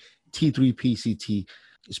properly. T3 PCT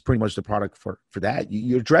is pretty much the product for that.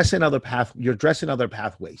 You're addressing other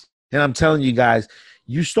pathways. And I'm telling you guys,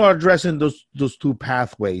 you start addressing those two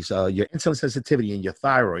pathways, your insulin sensitivity and your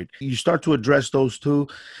thyroid. You start to address those two,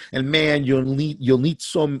 and man, you'll need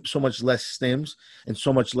so much less stims and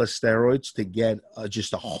so much less steroids to get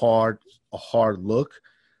just a hard look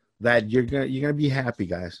that you're gonna be happy,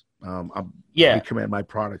 guys. I recommend my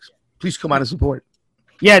products. Please come out and support.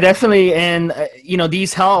 Yeah, definitely. And,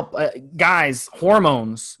 these help. Guys,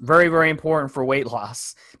 hormones, very, very important for weight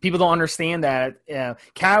loss. People don't understand that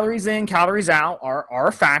calories in, calories out are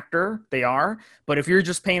a factor. They are. But if you're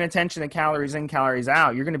just paying attention to calories in, calories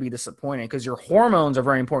out, you're going to be disappointed, because your hormones are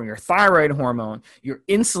very important. Your thyroid hormone, your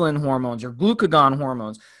insulin hormones, your glucagon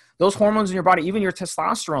hormones, those hormones in your body, even your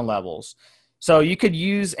testosterone levels. So you could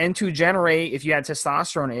use N2 Generate if you had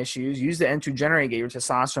testosterone issues. Use the N2 Generate, get your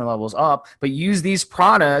testosterone levels up, but use these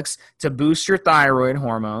products to boost your thyroid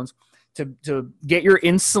hormones, to get your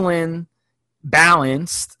insulin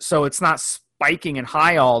balanced so it's not spiking and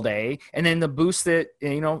high all day, and then to boost it,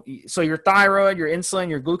 so your thyroid, your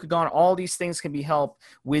insulin, your glucagon, all these things can be helped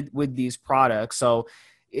with these products. So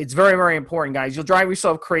it's very, very important, guys. You'll drive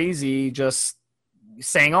yourself crazy just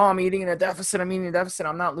saying, I'm eating in a deficit,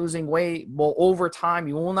 I'm not losing weight. Well, over time,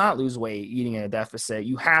 you will not lose weight eating in a deficit.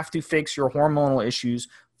 You have to fix your hormonal issues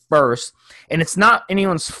first. And it's not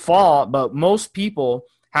anyone's fault, but most people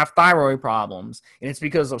have thyroid problems. And it's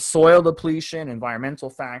because of soil depletion, environmental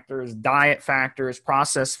factors, diet factors,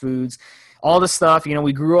 processed foods, all the stuff.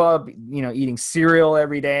 We grew up, eating cereal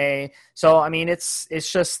every day. So,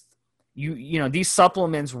 it's just, these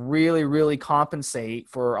supplements really, really compensate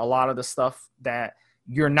for a lot of the stuff that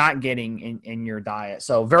you're not getting in your diet.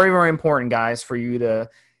 So very, very important, guys, for you to,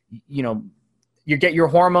 you get your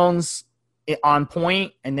hormones on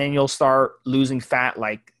point, and then you'll start losing fat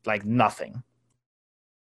like nothing.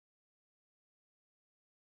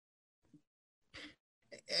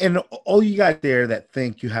 And all you got there that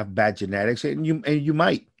think you have bad genetics, and you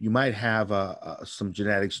might have some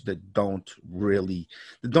genetics that don't really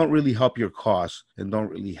help your cause and don't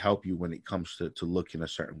really help you when it comes to looking a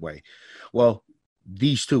certain way. Well,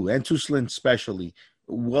 these two, Intuslin especially,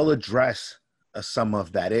 will address some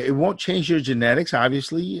of that. It won't change your genetics,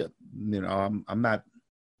 obviously. We're not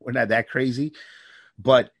that crazy,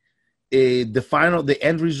 but the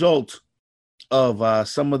end result of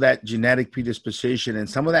some of that genetic predisposition and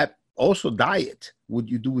some of that also diet, what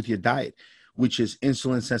you do with your diet, which is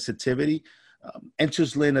insulin sensitivity,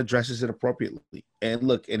 Intuslin addresses it appropriately. And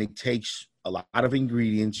look, and it takes a lot of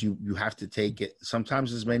ingredients. You have to take it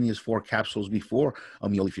sometimes as many as 4 capsules before a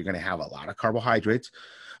meal if you're going to have a lot of carbohydrates.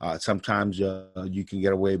 Sometimes you can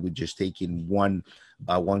get away with just taking one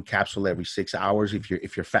capsule every 6 hours if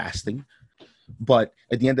you're fasting. But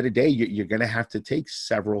at the end of the day, you're going to have to take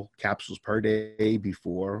several capsules per day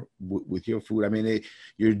before with your food.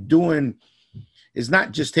 It's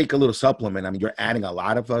not just take a little supplement. You're adding a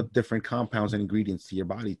lot of different compounds and ingredients to your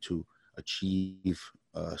body to achieve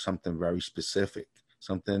something very specific,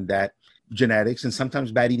 something that genetics and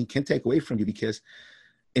sometimes bad eating can take away from you, because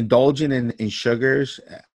indulging in sugars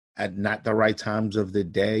at not the right times of the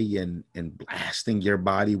day and blasting your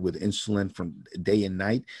body with insulin from day and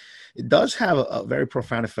night, it does have a very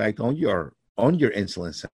profound effect on your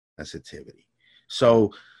insulin sensitivity.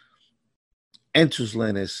 So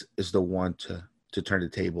Intuslin is the one to turn the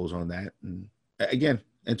tables on that. And again,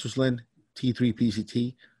 Intuslin, T3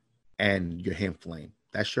 PCT, and your Hemp Flame.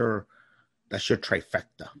 That's your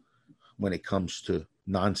trifecta when it comes to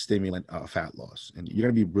non-stimulant fat loss, and you're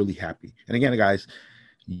gonna be really happy. And again, guys,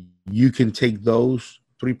 you can take those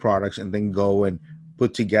 3 products and then go and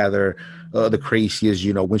put together the craziest,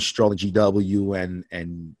 Winstrol and GW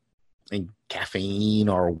and caffeine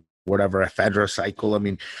or whatever, ephedra cycle.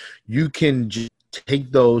 You can just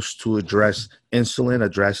take those to address insulin,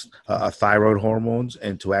 address thyroid hormones,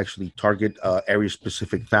 and to actually target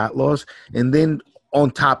area-specific fat loss. And then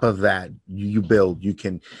on top of that, you build. You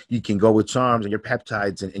can go with SARMs and your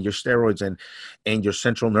peptides and your steroids and your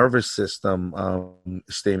central nervous system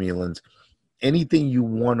stimulants. Anything you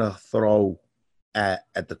want to throw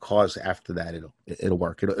at the cause after that, it'll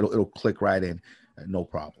work. It'll click right in, no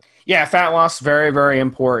problem. Yeah, fat loss very, very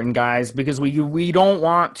important, guys, because we don't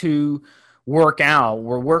want to work out.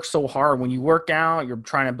 We work so hard. When you work out, you're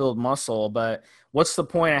trying to build muscle, but what's the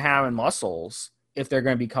point of having muscles if they're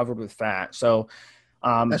going to be covered with fat? So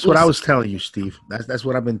that's what I was telling you, Steve. That's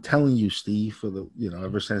what I've been telling you, Steve, for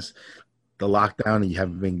ever since the lockdown, and you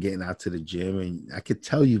haven't been getting out to the gym, and I could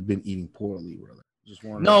tell you've been eating poorly, brother.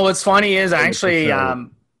 No, what's funny is actually,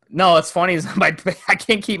 no, it's funny is I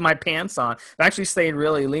can't keep my pants on. I've actually stayed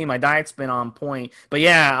really lean. My diet's been on point, but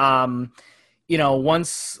yeah,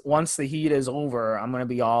 once the heat is over, I'm gonna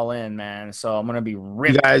be all in, man. So I'm gonna be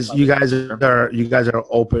ripped. You guys are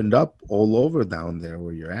opened up all over down there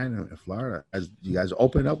where you're at in Florida. You guys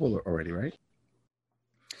opened up already, right?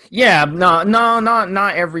 Yeah, no,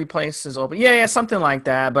 not every place is open. Yeah, something like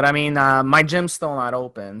that. But I mean, my gym's still not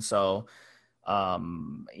open, so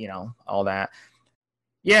all that.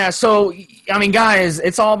 Yeah, so I mean, guys,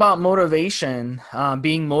 it's all about motivation,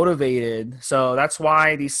 being motivated. So that's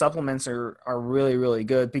why these supplements are really, really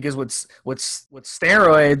good, because with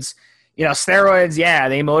steroids, steroids, yeah,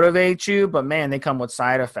 they motivate you, but man, they come with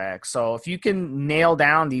side effects. So if you can nail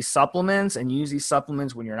down these supplements and use these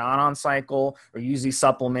supplements when you're not on cycle, or use these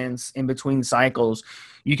supplements in between cycles,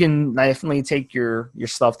 you can definitely take your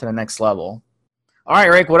stuff to the next level. All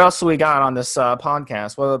right, Rick, what else do we got on this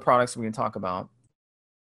podcast? What are the products we can talk about?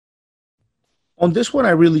 On this one,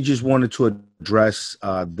 I really just wanted to address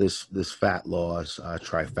this fat loss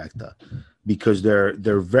trifecta, because they're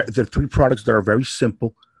three products that are very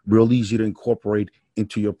simple, real easy to incorporate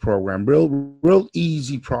into your program, real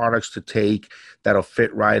easy products to take that'll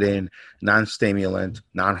fit right in, non-stimulant,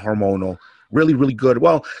 non-hormonal, really, really good.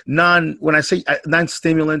 Well, when I say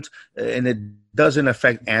non-stimulant, and it doesn't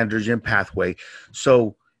affect androgen pathway,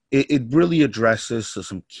 so it really addresses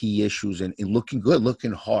some key issues in looking good,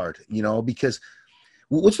 looking hard, because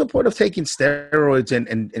what's the point of taking steroids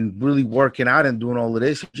and really working out and doing all of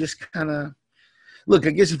this? You just kind of look,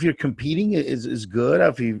 I guess if you're competing is good.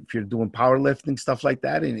 If you're doing powerlifting, stuff like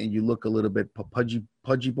that, and you look a little bit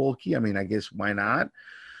pudgy bulky, I mean, I guess why not?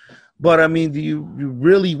 But I mean, do you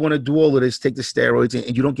really want to do all of this, take the steroids,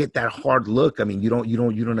 and you don't get that hard look? I mean, you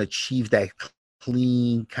don't achieve that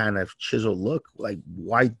clean kind of chisel look. Like,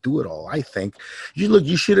 why do it all? I think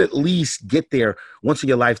you should at least get there once in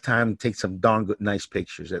your lifetime and take some darn good nice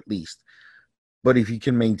pictures at least. But if you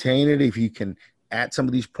can maintain it, if you can add some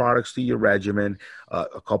of these products to your regimen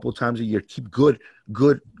a couple times a year, keep good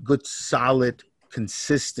solid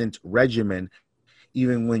consistent regimen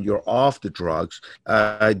even when you're off the drugs,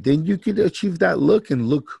 then you can achieve that look and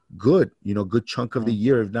look good, good chunk of the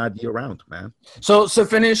year, if not year round, man. So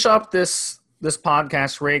finish up this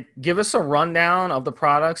podcast, Rick, give us a rundown of the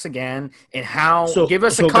products again, and give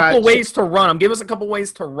us a couple ways to run them. Give us a couple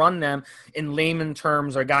ways to run them in layman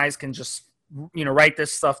terms, or guys can just, write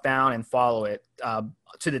this stuff down and follow it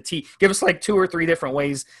to the T. Give us like 2 or 3 different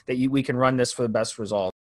ways that we can run this for the best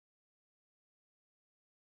result.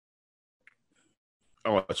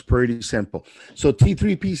 Oh, it's pretty simple. So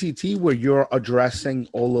T3 PCT, where you're addressing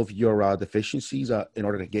all of your deficiencies in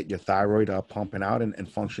order to get your thyroid pumping out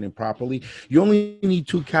and functioning properly. You only need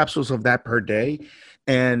 2 capsules of that per day.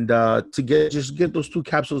 And just get those 2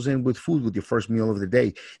 capsules in with food with your first meal of the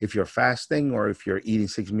day. If you're fasting or if you're eating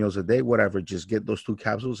 6 meals a day, whatever, just get those 2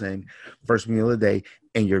 capsules in first meal of the day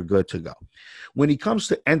and you're good to go. When it comes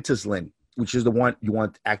to Entoslin, which is the one you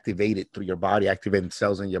want activated through your body, activating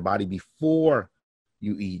cells in your body before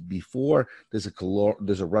you eat, before there's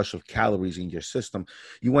a rush of calories in your system,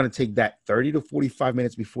 you want to take that 30 to 45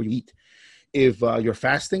 minutes before you eat. If you're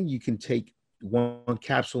fasting, you can take 1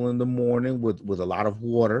 capsule in the morning with a lot of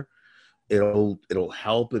water. It'll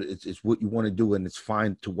help. It's what you want to do, and it's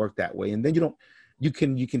fine to work that way. And then you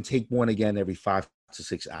can take 1 again every 5 to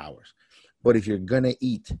 6 hours. But if you're gonna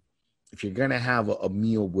eat, if you're gonna have a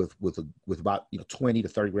meal with about 20 to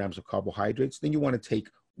 30 grams of carbohydrates, then you want to take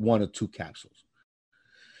 1 or 2 capsules.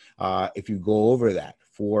 If you go over that,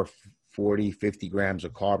 40, 50 grams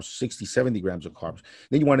of carbs, 60, 70 grams of carbs,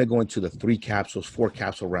 then you want to go into the 3 capsules, 4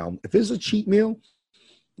 capsule realm. If it's a cheat meal,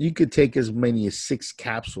 you could take as many as 6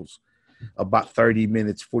 capsules about 30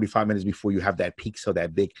 minutes, 45 minutes before you have that peak. So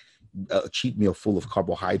that big cheat meal full of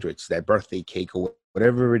carbohydrates, that birthday cake or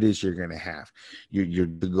whatever it is you're going to have, you're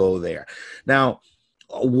to go there. Now,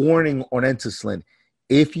 a warning on Entoslin: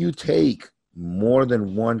 if you take more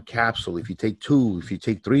than 1 capsule, if you take 2, if you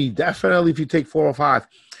take 3, definitely if you take 4 or 5,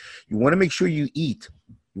 You want to make sure you eat.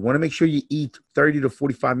 You want to make sure you eat 30 to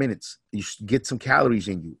 45 minutes. You get some calories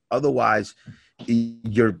in you. Otherwise,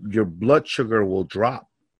 your blood sugar will drop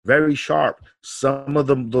very sharp. Some of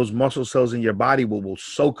those muscle cells in your body will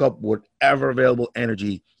soak up whatever available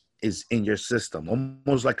energy is in your system,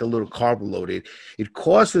 almost like a little carb load. It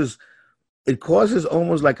causes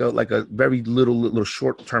almost like a very little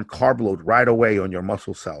short-term carb load right away on your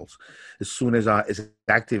muscle cells as soon as it's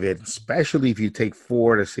activated, especially if you take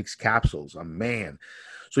 4 to 6 capsules. Man.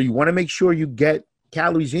 So you want to make sure you get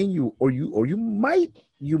calories in you, or you might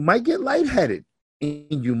get lightheaded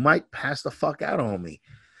and you might pass the fuck out on me.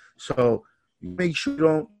 So make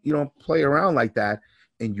sure you don't play around like that,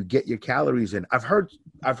 and you get your calories in. I've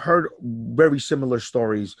heard very similar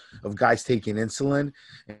stories of guys taking insulin,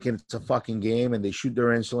 and it's a fucking game, and they shoot their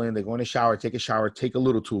insulin, they go in the shower, take a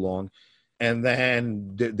little too long, and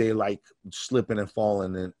then they like slipping and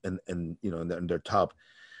falling in their tub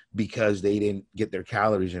because they didn't get their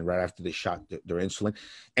calories in right after they shot their insulin.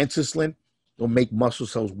 Insulin will make muscle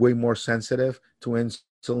cells way more sensitive to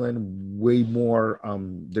insulin, way more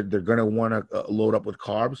they're going to want to load up with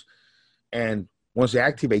carbs. And once it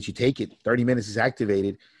activates, you take it, 30 minutes is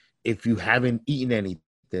activated. If you haven't eaten anything,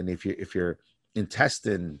 if your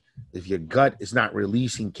intestine, if your gut is not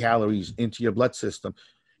releasing calories into your blood system,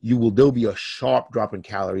 there'll be a sharp drop in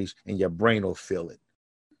calories and your brain will feel it.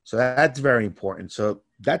 So that's very important. So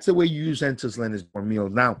that's the way you use insulin is for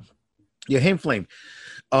meals. Now, your Him Flame,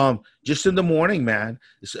 just in the morning, man,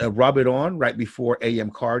 rub it on right before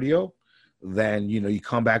AM cardio. Then, you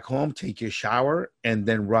come back home, take your shower, and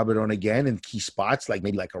then rub it on again in key spots, like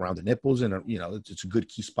maybe like around the nipples. And, it's a good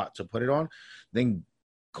key spot to put it on. Then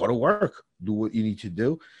go to work, do what you need to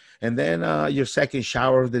do. And then your second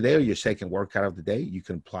shower of the day or your second workout of the day, you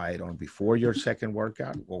can apply it on before your second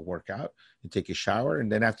workout or workout and take a shower.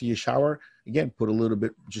 And then after your shower, again, put a little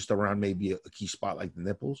bit just around maybe a key spot like the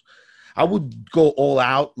nipples. I would go all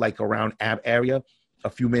out, like around ab area, a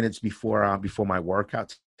few minutes before my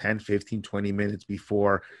workout, 10, 15, 20 minutes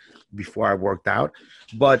before I worked out.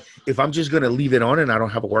 But if I'm just going to leave it on and I don't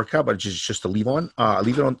have a workout, but just to leave on,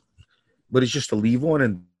 but it's just to leave on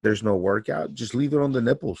and there's no workout, just leave it on the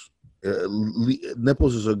nipples.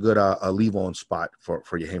 Nipples is a good leave on spot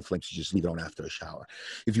for your Him Flames. You just leave it on after a shower.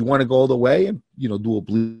 If you want to go all the way and do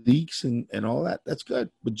obliques and all that, that's good.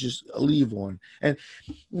 But just a leave on. And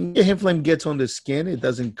when your Him Flame gets on the skin, it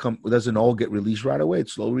doesn't all get released right away. It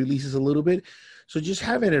slow releases a little bit. So just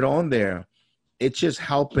having it on there, it's just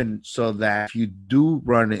helping so that if you do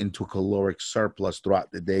run into a caloric surplus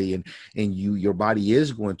throughout the day and your body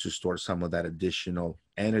is going to store some of that additional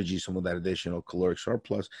energy, some of that additional caloric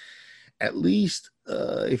surplus, at least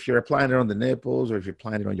if you're applying it on the nipples or if you're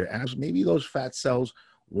applying it on your abs, maybe those fat cells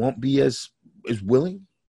won't be as willing,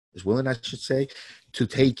 I should say, to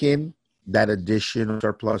take in that additional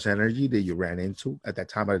surplus energy that you ran into at that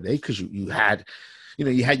time of the day because you had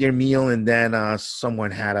your meal and then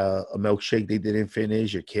someone had a milkshake they didn't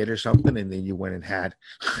finish, your kid or something, and then you went and had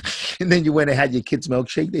your kid's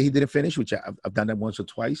milkshake that he didn't finish, which I've done that once or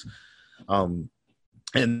twice.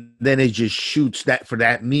 And then it just shoots that for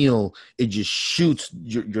that meal. It just shoots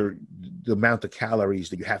the amount of calories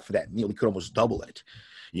that you have for that meal. You could almost double it.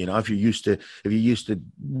 If you're used to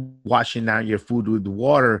washing out your food with the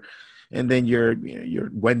water, and then you're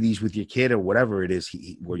Wendy's with your kid or whatever it is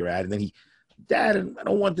where you're at, and then Dad, I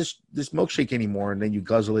don't want this milkshake anymore, and then you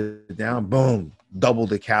guzzle it down. Boom, double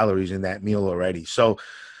the calories in that meal already. So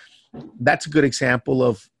that's a good example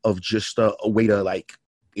of just a way to, like,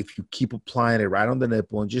 if you keep applying it right on the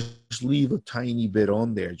nipple and just leave a tiny bit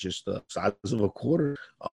on there, just the size of a quarter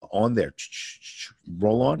on there,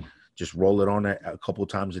 roll on, just roll it on a couple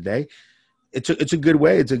times a day. It's a good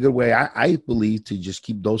way. It's a good way, I believe, to just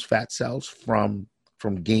keep those fat cells from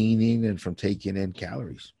gaining and from taking in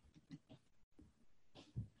calories.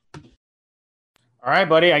 All right,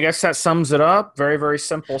 buddy. I guess that sums it up. Very, very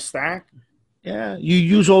simple stack. Yeah, you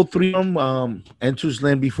use all three of them.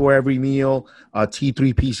 Insulin before every meal,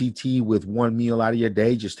 T3 PCT with one meal out of your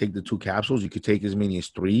day. Just take the 2 capsules. You could take as many as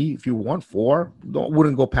 3 if you want. 4.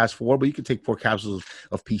 Wouldn't go past 4, but you could take 4 capsules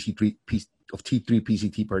of T3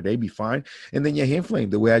 PCT per day. Be fine. And then your Him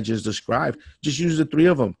Flame, the way I just described, just use the 3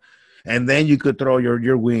 of them. And then you could throw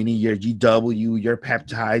your Winnie, your GW, your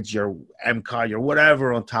peptides, your MCAR, your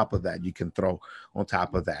whatever on top of that. You can throw on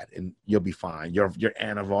top of that, and you'll be fine. Your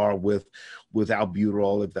Anavar with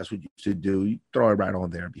albuterol, if that's what you should do, you throw it right on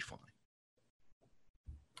there and be fine.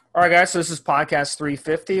 All right, guys. So this is podcast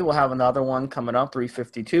 350. We'll have another one coming up,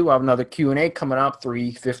 352. We'll have another Q&A coming up,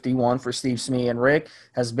 351 for Steve, Smee, and Rick.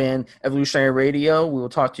 Has been Evolutionary Radio. We will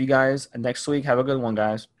talk to you guys next week. Have a good one,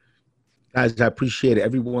 guys. Guys, I appreciate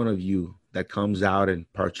every one of you that comes out and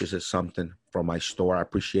purchases something from my store. I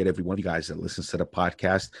appreciate every one of you guys that listens to the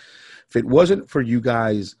podcast. If it wasn't for you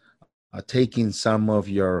guys taking some of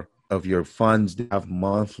your funds to have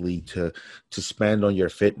monthly to spend on your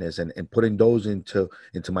fitness and putting those into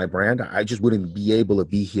my brand, I just wouldn't be able to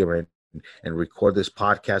be here and record this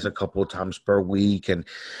podcast a couple of times per week and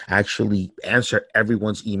actually answer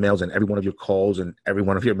everyone's emails and every one of your calls and every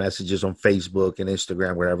one of your messages on Facebook and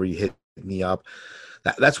Instagram, wherever you hit me up.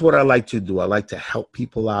 That's what I like to do. I like to help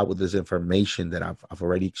people out with this information that I've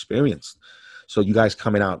already experienced. So you guys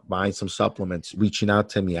coming out, buying some supplements, reaching out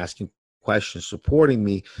to me, asking questions, supporting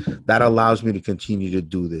me, that allows me to continue to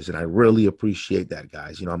do this. And I really appreciate that,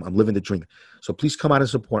 guys. You know, I'm living the dream. So please come out and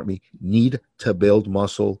support me.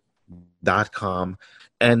 Needtobuildmuscle.com.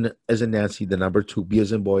 And as in Nancy, the number 2, B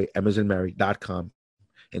as in boy, M as in Mary.com,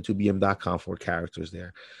 and 2BM.com for characters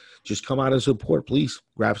there. Just come out and support, please.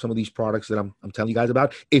 Grab some of these products that I'm telling you guys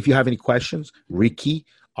about. If you have any questions, Ricky,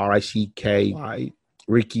 RICKY,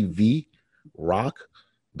 Ricky V,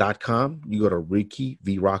 rock.com. You go to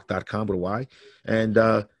rickyvrock.com with a Y, and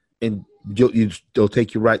they'll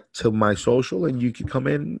take you right to my social, and you can come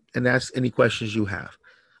in and ask any questions you have.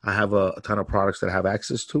 I have a ton of products that I have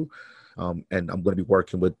access to, and I'm going to be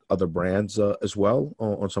working with other brands as well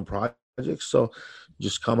on some projects. So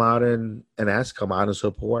just come out and ask, come out and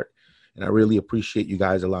support. And I really appreciate you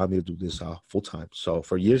guys allowing me to do this full time. So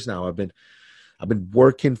for years now, I've been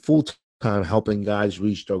working full time helping guys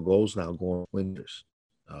reach their goals now, going winners.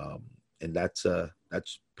 And that's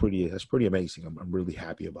pretty amazing. I'm really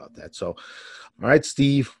happy about that. So, all right,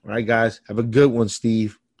 Steve. All right, guys. Have a good one,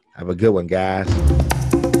 Steve. Have a good one, guys.